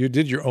of you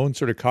did your own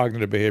sort of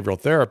cognitive behavioral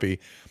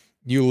therapy,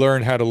 you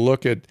learned how to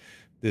look at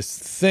this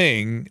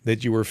thing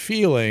that you were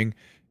feeling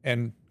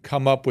and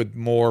come up with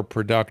more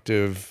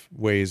productive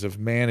ways of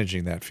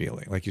managing that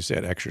feeling. Like you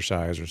said,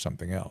 exercise or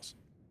something else.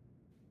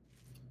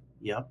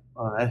 Yep.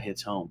 Oh, that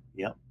hits home.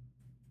 Yep.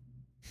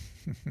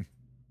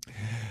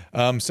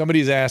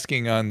 Somebody's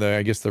asking on the,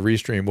 I guess the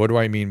restream, what do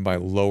I mean by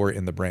lower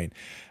in the brain?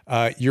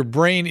 Your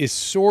brain is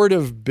sort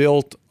of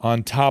built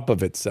on top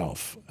of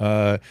itself.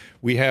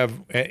 We have,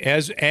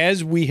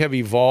 as we have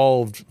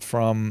evolved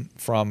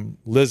from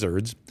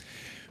lizards,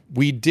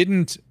 we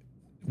didn't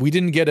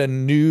get a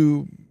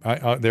new,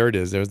 there it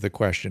is, there's the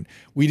question.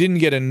 We didn't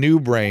get a new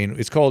brain.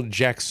 It's called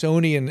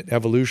Jacksonian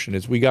evolution.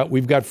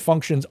 We've got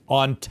functions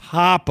on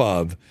top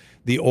of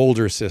the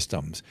older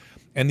systems.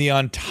 And the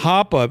on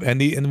top of,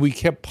 and we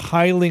kept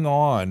piling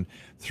on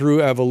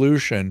through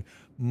evolution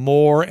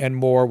more and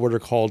more what are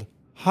called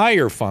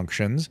higher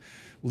functions,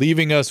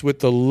 leaving us with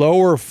the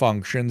lower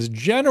functions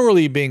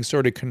generally being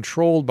sort of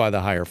controlled by the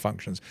higher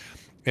functions.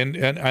 And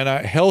a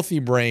healthy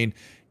brain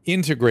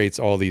integrates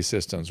all these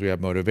systems. We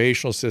have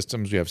motivational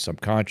systems, we have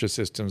subconscious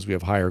systems, we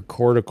have higher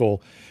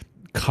cortical,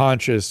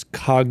 conscious,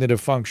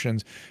 cognitive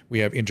functions, we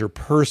have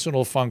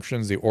interpersonal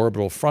functions, the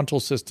orbital frontal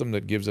system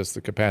that gives us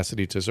the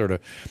capacity to sort of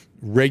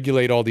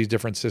regulate all these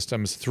different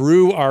systems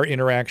through our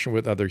interaction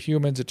with other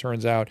humans, it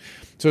turns out.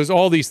 So there's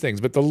all these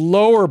things. But the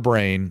lower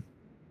brain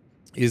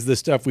is the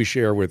stuff we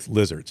share with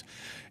lizards.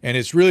 And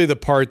it's really the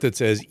part that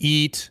says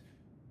eat,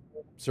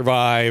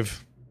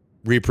 survive,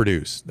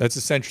 reproduce. That's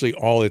essentially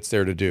all it's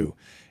there to do.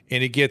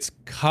 And it gets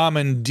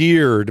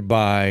commandeered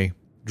by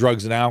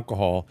drugs and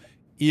alcohol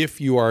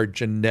if you are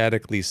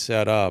genetically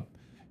set up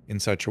in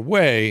such a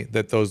way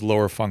that those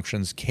lower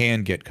functions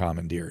can get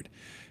commandeered.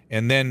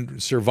 And then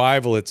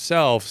survival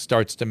itself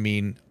starts to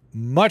mean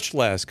much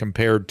less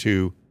compared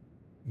to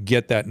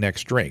get that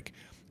next drink.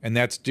 And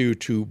that's due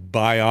to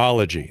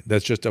biology.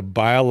 That's just a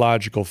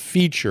biological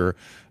feature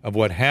of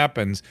what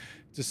happens.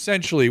 It's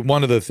essentially,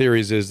 one of the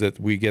theories is that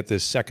we get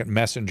this second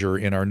messenger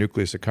in our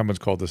nucleus accumbens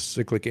called the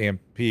cyclic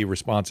AMP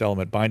response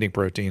element binding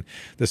protein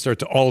that starts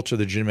to alter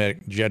the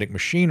genetic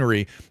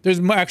machinery. There's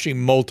actually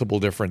multiple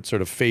different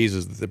sort of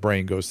phases that the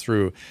brain goes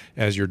through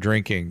as you're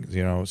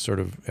drinking, sort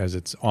of as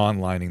it's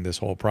onlining this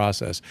whole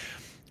process.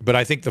 But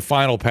I think the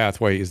final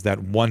pathway is that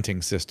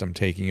wanting system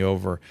taking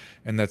over,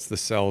 and that's the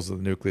cells of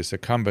the nucleus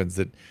accumbens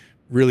that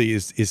really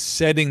is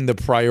setting the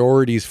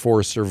priorities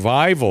for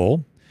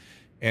survival.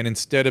 And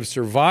instead of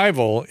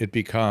survival, it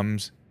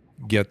becomes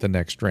get the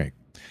next drink.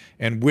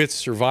 And with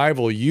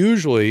survival,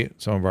 usually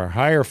some of our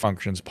higher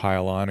functions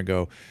pile on and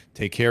go,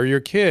 take care of your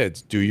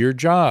kids, do your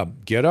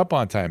job, get up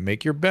on time,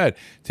 make your bed,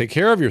 take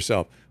care of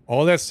yourself.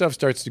 All that stuff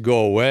starts to go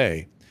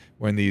away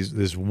when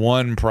this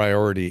one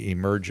priority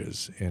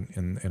emerges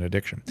in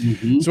addiction.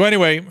 Mm-hmm. So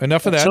anyway,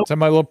 enough of that. That's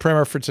my little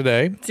primer for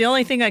today. It's the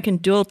only thing I can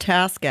dual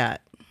task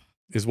at.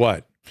 Is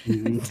what?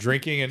 Mm-hmm.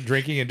 drinking and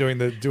doing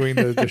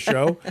the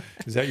show.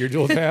 Is that your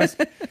dual task?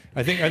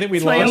 I think we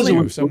lost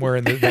you somewhere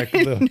in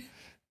the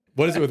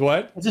what is it with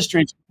what? It's a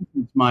strange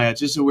coincidence, Maya. It's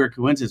just a weird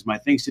coincidence. My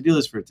things to do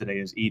list for today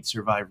is eat,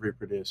 survive,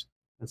 reproduce.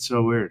 That's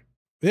so weird.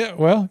 Yeah,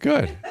 well,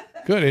 good.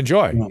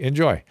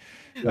 Enjoy.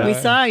 We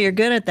saw you're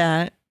good at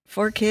that.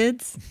 4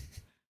 kids.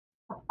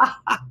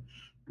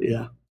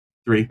 Yeah,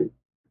 3.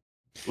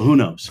 Well, who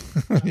knows?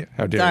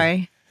 How dare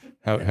Sorry.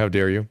 You? How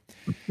dare you?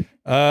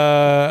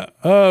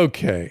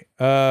 Okay.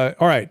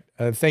 All right.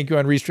 Thank you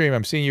on Restream.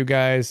 I'm seeing you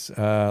guys.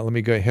 Let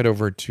me head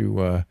over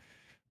to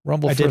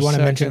Rumble. I did want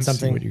to mention see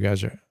something. what you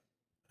guys are.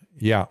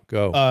 Yeah,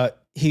 go.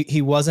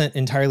 He wasn't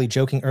entirely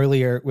joking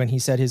earlier when he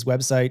said his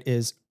website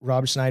is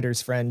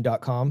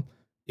robschneidersfriend.com.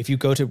 If you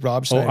go to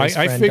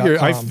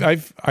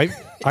robschneidersfriend.com,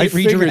 I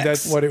figured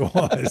that's what it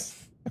was.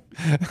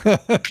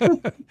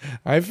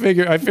 I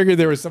figured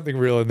there was something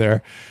real in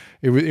there.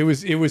 It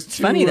was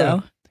too funny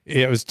though.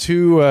 It was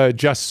too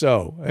just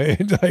so.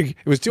 It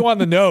was too on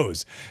the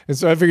nose, and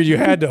so I figured you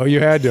had to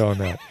own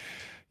that.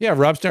 Yeah,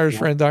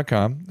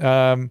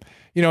 robschneidersfriend.com.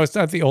 It's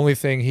not the only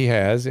thing he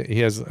has. He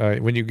has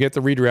when you get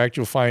the redirect,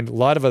 you'll find a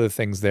lot of other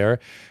things there,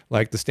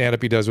 like the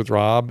stand-up he does with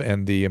Rob,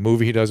 and the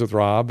movie he does with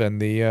Rob,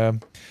 and the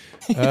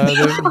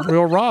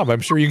real Rob. I'm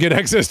sure you get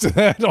access to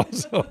that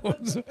also.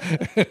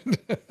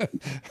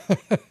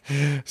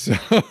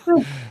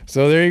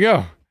 So there you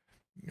go.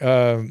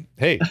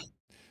 Hey,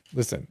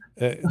 listen,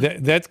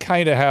 that's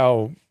kind of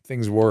how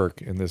things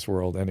work in this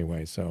world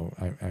anyway. So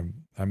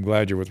I'm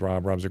glad you're with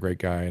Rob. Rob's a great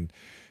guy, and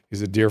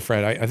he's a dear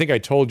friend. I think I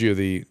told you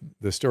the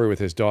story with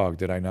his dog,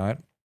 did I not?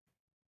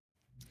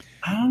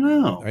 I don't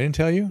know. I didn't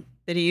tell you?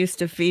 That he used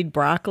to feed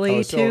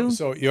broccoli to?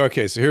 So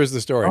here's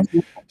the story.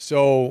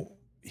 So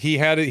he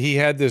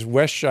had this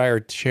Westshire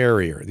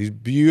Terrier, these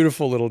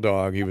beautiful little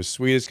dog. He was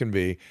sweet as can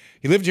be.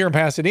 He lived here in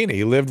Pasadena.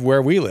 He lived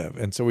where we live.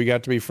 And so we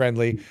got to be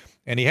friendly.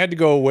 And he had to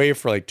go away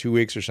for like 2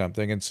 weeks or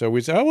something. And so we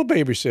said, we'll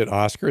babysit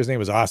Oscar. His name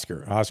was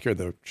Oscar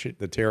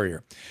the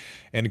terrier.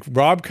 And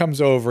Rob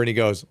comes over and he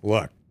goes,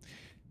 look,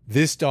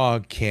 this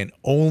dog can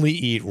only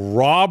eat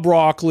raw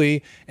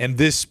broccoli and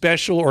this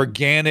special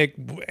organic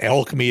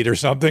elk meat or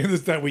something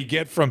that we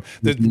get from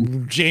the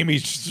Jamie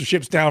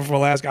ships down from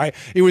Alaska.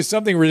 It was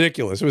something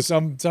ridiculous. It was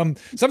something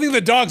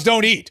that dogs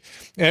don't eat.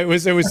 It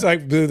was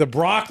like the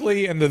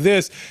broccoli and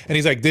this, and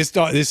he's like,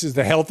 this is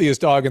the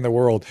healthiest dog in the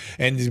world,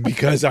 and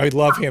because I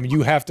love him,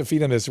 you have to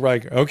feed him this. We're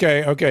like,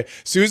 okay.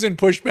 Susan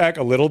pushed back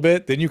a little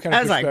bit, then you kind of.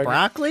 I was like, back.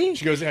 Broccoli?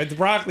 She goes,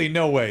 broccoli,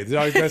 no way.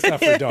 That's not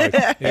for dogs.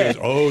 And he goes,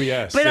 oh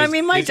yes. But I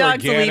mean, my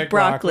dogs will eat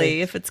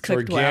broccoli if it's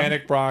cooked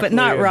organic broccoli, but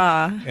not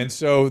raw. And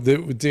so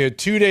the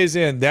 2 days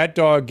in, that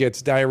dog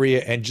gets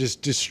diarrhea and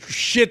just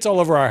shits all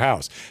over our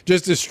house.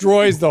 Just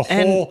destroys the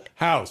whole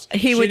house.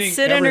 He would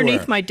sit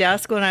underneath my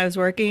desk when I was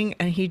working,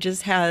 and he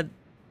just had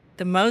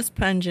the most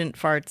pungent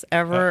farts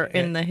ever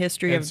in the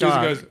history of Susan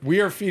dogs. goes,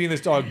 we are feeding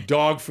this dog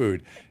dog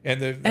food,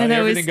 and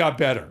everything got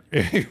better.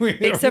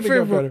 Except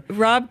for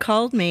Rob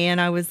called me,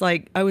 and I was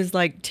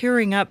like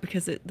tearing up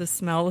because the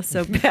smell was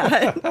so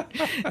bad,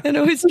 and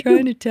I was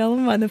trying to tell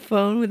him on the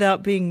phone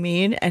without being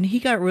mean, and he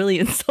got really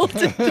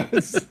insulted.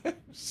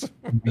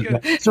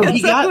 So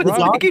he got the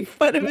dog making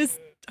fun of his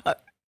dog.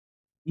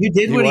 You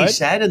did what he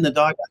said, and the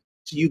dog.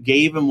 So you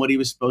gave him what he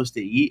was supposed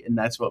to eat, and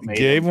that's what made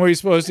him what he's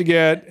supposed to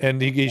get,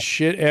 and he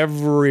shit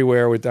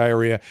everywhere with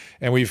diarrhea.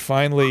 And we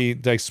finally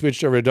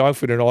switched over to dog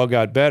food, and it all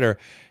got better.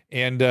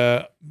 And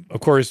of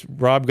course,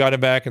 Rob got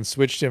him back and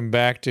switched him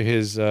back to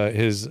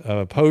his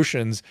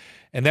potions.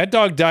 And that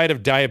dog died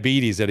of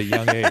diabetes at a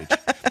young age.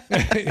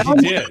 He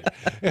did.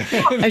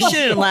 I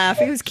shouldn't laugh.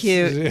 He was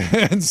cute.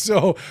 And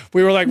so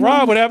we were like,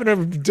 Rob, what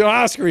happened to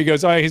Oscar? He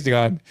goes, oh, he's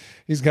gone.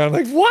 He's gone.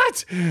 I'm like,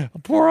 what?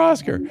 Poor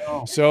Oscar. Oh,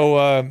 no.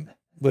 So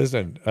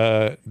listen,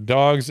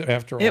 dogs,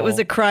 after all. It was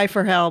a cry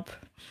for help.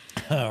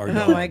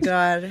 Oh my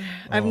God.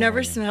 I've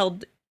never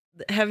smelled.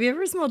 Have you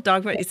ever smelled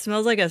dog food? It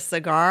smells like a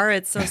cigar.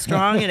 It's so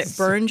strong and it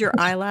burns your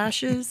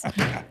eyelashes.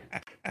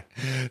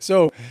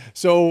 So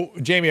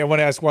Jamie, I want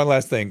to ask one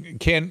last thing.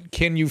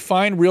 Can you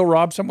find Real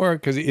Rob somewhere?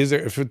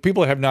 Because for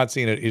people that have not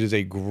seen it, it is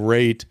a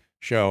great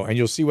show, and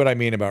you'll see what I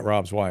mean about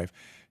Rob's wife.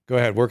 Go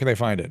ahead. Where can they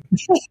find it?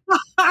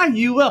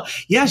 You will.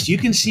 Yes, you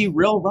can see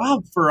Real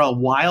Rob for a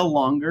while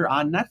longer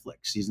on Netflix,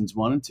 seasons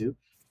 1 and 2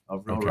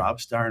 of Real Rob,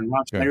 starring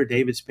Rob Schneider,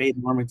 David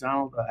Spade, Norm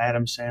Macdonald,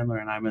 Adam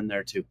Sandler, and I'm in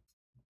there too.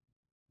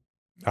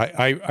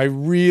 I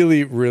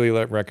really, really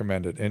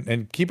recommend it.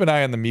 And keep an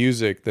eye on the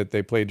music that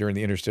they play during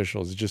the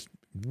interstitials. It's just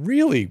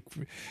really,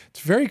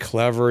 it's very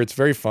clever. It's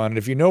very fun. And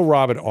if you know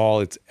Rob at all,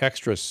 it's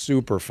extra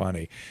super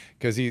funny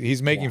because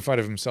he's making fun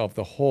of himself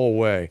the whole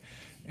way.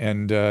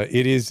 And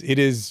it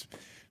is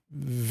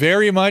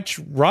very much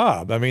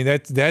Rob. I mean,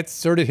 that's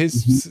sort of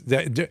his,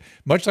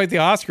 much like the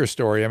Oscar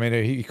story. I mean,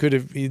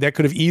 that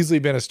could have easily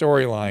been a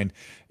storyline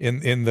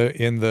in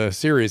the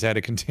series had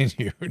it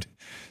continued.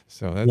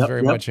 So that's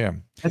very much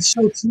him. That's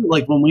so true.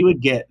 Like when we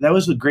would that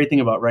was the great thing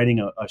about writing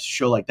a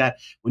show like that.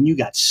 When you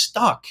got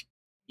stuck,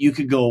 you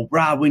could go,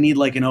 Rob, we need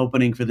like an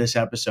opening for this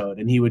episode.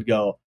 And he would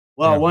go,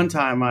 well, one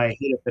time I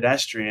hit a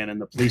pedestrian and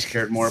the police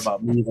cared more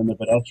about me than the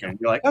pedestrian.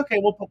 You're like, okay,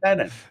 we'll put that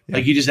in. Yeah.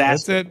 Like you just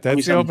asked. That's it.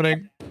 That's the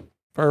opening.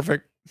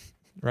 Perfect.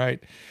 Right.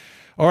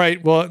 All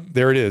right. Well,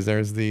 there it is.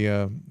 There's the,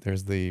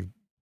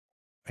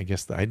 I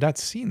guess I had not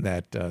seen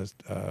that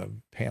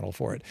panel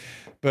for it,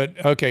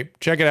 but okay,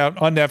 check it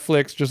out on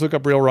Netflix. Just look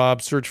up Real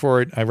Rob, search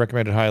for it. I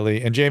recommend it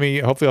highly. And Jamie,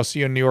 hopefully I'll see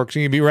you in New York. So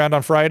you be around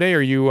on Friday, or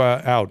are you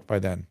out by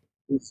then?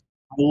 I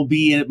will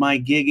be at my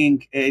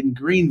gig in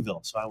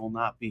Greenville, so I will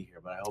not be here,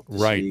 but I hope to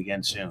see you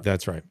again soon.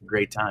 That's right.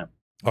 Great time.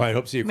 All right,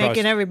 hope to see you.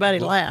 Making everybody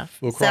laugh.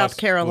 South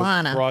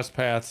Carolina. We'll cross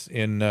paths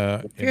in.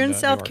 If you're in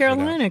South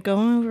Carolina, go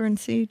over and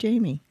see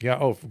Jamie. Yeah.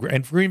 Oh,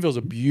 and Greenville's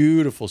a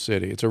beautiful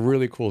city. It's a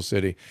really cool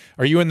city.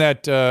 Are you in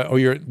that?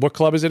 What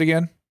club is it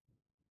again?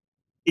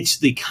 It's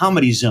the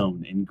Comedy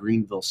Zone in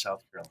Greenville,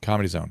 South Carolina.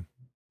 Comedy Zone.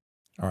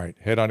 All right,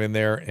 head on in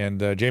there. And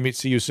Jamie,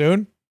 see you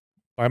soon.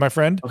 Bye, my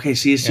friend. Okay,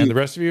 see you soon. And the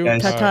rest of you.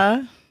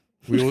 Ta-ta.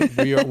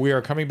 We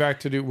are coming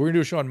back we're going to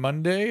do a show on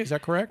Monday. Is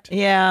that correct?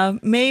 Yeah,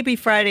 maybe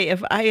Friday.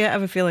 If I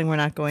have a feeling we're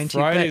not going to.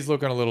 Friday's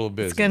looking a little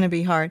busy. It's going to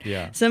be hard.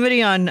 Yeah.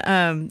 Somebody on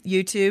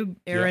YouTube,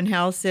 Aaron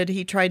Howe, said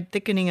he tried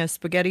thickening a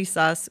spaghetti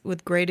sauce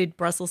with grated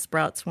Brussels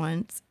sprouts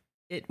once.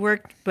 It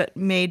worked, but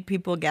made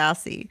people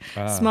gassy.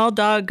 Small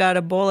dog got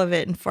a bowl of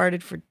it and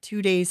farted for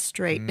 2 days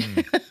straight.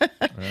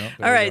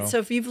 All right. So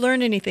if you've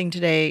learned anything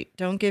today,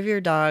 don't give your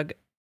dog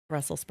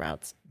Brussels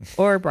sprouts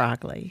or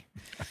broccoli.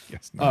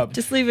 Yes, no.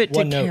 Just leave it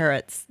to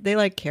carrots. They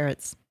like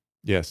carrots.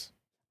 Yes.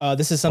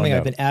 This is something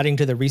I've been adding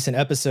to the recent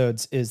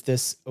episodes is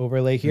this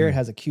overlay here. It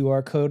has a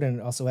QR code and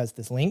it also has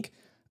this link.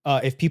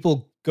 If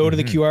people go to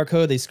the QR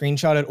code, they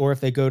screenshot it, or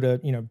if they go to,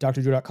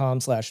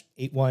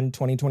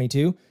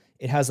 drdrew.com/812022,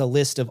 it has a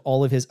list of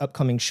all of his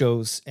upcoming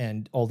shows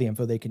and all the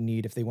info they can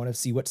need if they want to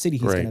see what city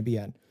he's going to be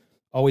in.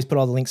 Always put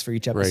all the links for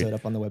each episode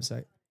up on the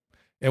website.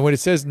 And when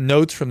it says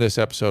notes from this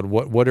episode,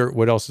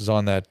 what else is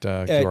on that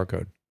QR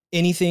code?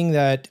 Anything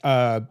that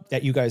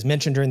you guys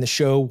mentioned during the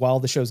show while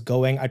the show's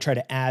going, I try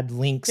to add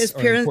links. His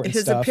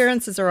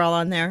appearances are all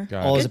on there.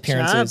 All his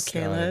appearances,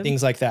 Caleb.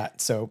 Things like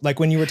that. So, like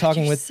when you were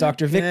talking with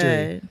Dr.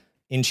 Victory,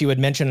 and she would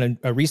mention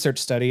a research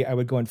study, I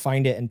would go and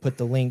find it and put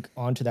the link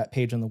onto that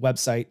page on the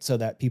website so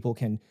that people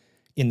can,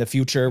 in the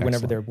future,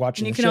 whenever they're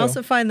watching and the you show, can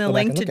also find the go back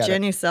link and to look at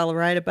it. Genucell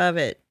right above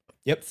it.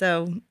 Yep.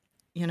 So,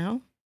 you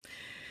know,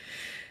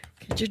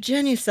 get your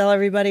Genucell,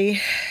 everybody.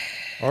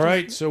 All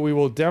right, so we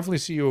will definitely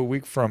see you a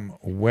week from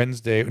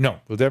Wednesday. No,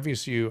 we'll definitely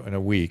see you in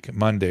a week.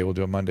 Monday, we'll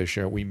do a Monday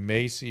show. We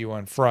may see you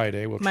on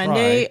Friday. We'll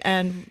Monday try.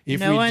 and If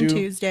no we on do,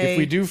 Tuesday. If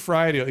we do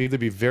Friday, it'll either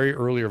be very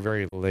early or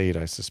very late,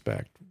 I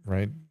suspect.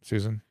 Right,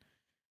 Susan?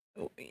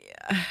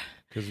 Yeah.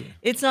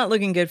 It's not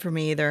looking good for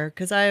me either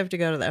because I have to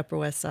go to the Upper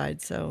West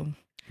Side. So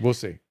we'll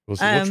see. We'll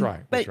see. We'll try.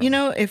 But you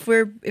know, if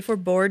we're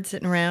bored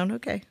sitting around,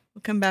 okay,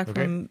 we'll come back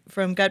from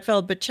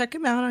Gutfeld. But check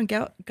him out on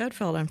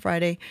Gutfeld on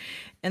Friday,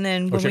 and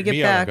then when we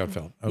get back,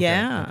 Gutfeld. Okay,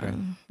 yeah,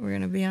 we're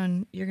gonna be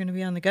on. You're gonna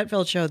be on the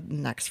Gutfeld show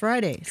next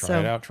Friday. Try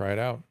it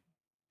out,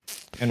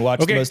 and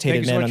watch the Most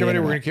Hated Man on the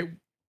internet. We're gonna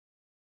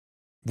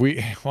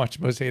we watch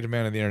Most Hated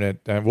Man on the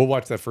internet. We'll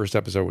watch that first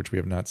episode, which we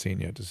have not seen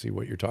yet, to see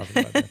what you're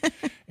talking about.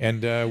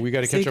 And we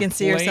got to catch a plane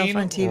see yourself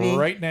on TV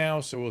right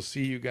now. So we'll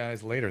see you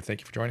guys later.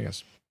 Thank you for joining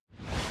us.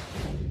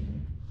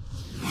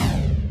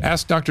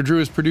 Ask Dr. Drew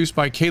is produced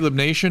by Caleb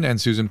Nation and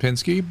Susan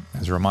Pinsky.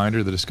 As a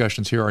reminder, the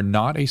discussions here are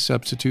not a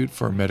substitute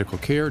for medical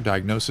care,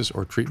 diagnosis,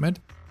 or treatment.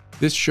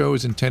 This show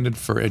is intended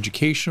for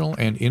educational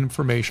and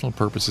informational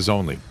purposes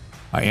only.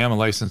 I am a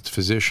licensed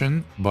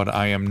physician, but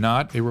I am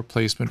not a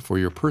replacement for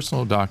your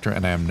personal doctor,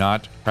 and I am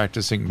not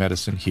practicing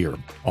medicine here.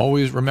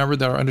 Always remember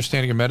that our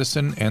understanding of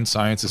medicine and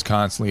science is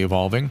constantly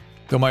evolving.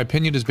 Though my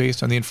opinion is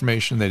based on the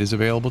information that is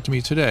available to me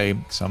today,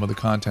 some of the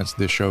contents of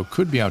this show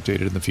could be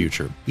outdated in the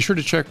future. Be sure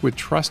to check with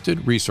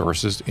trusted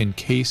resources in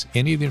case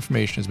any of the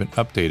information has been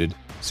updated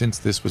since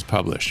this was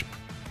published.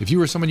 If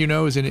you or someone you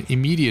know is in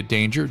immediate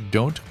danger,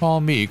 don't call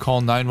me,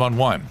 call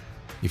 911.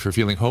 If you're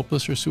feeling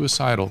hopeless or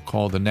suicidal,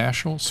 call the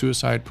National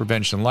Suicide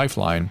Prevention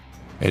Lifeline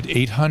at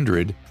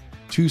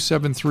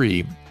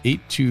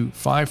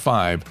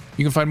 800-273-8255.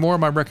 You can find more of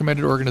my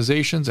recommended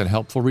organizations and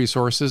helpful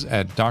resources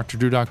at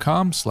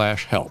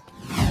drdrew.com/help.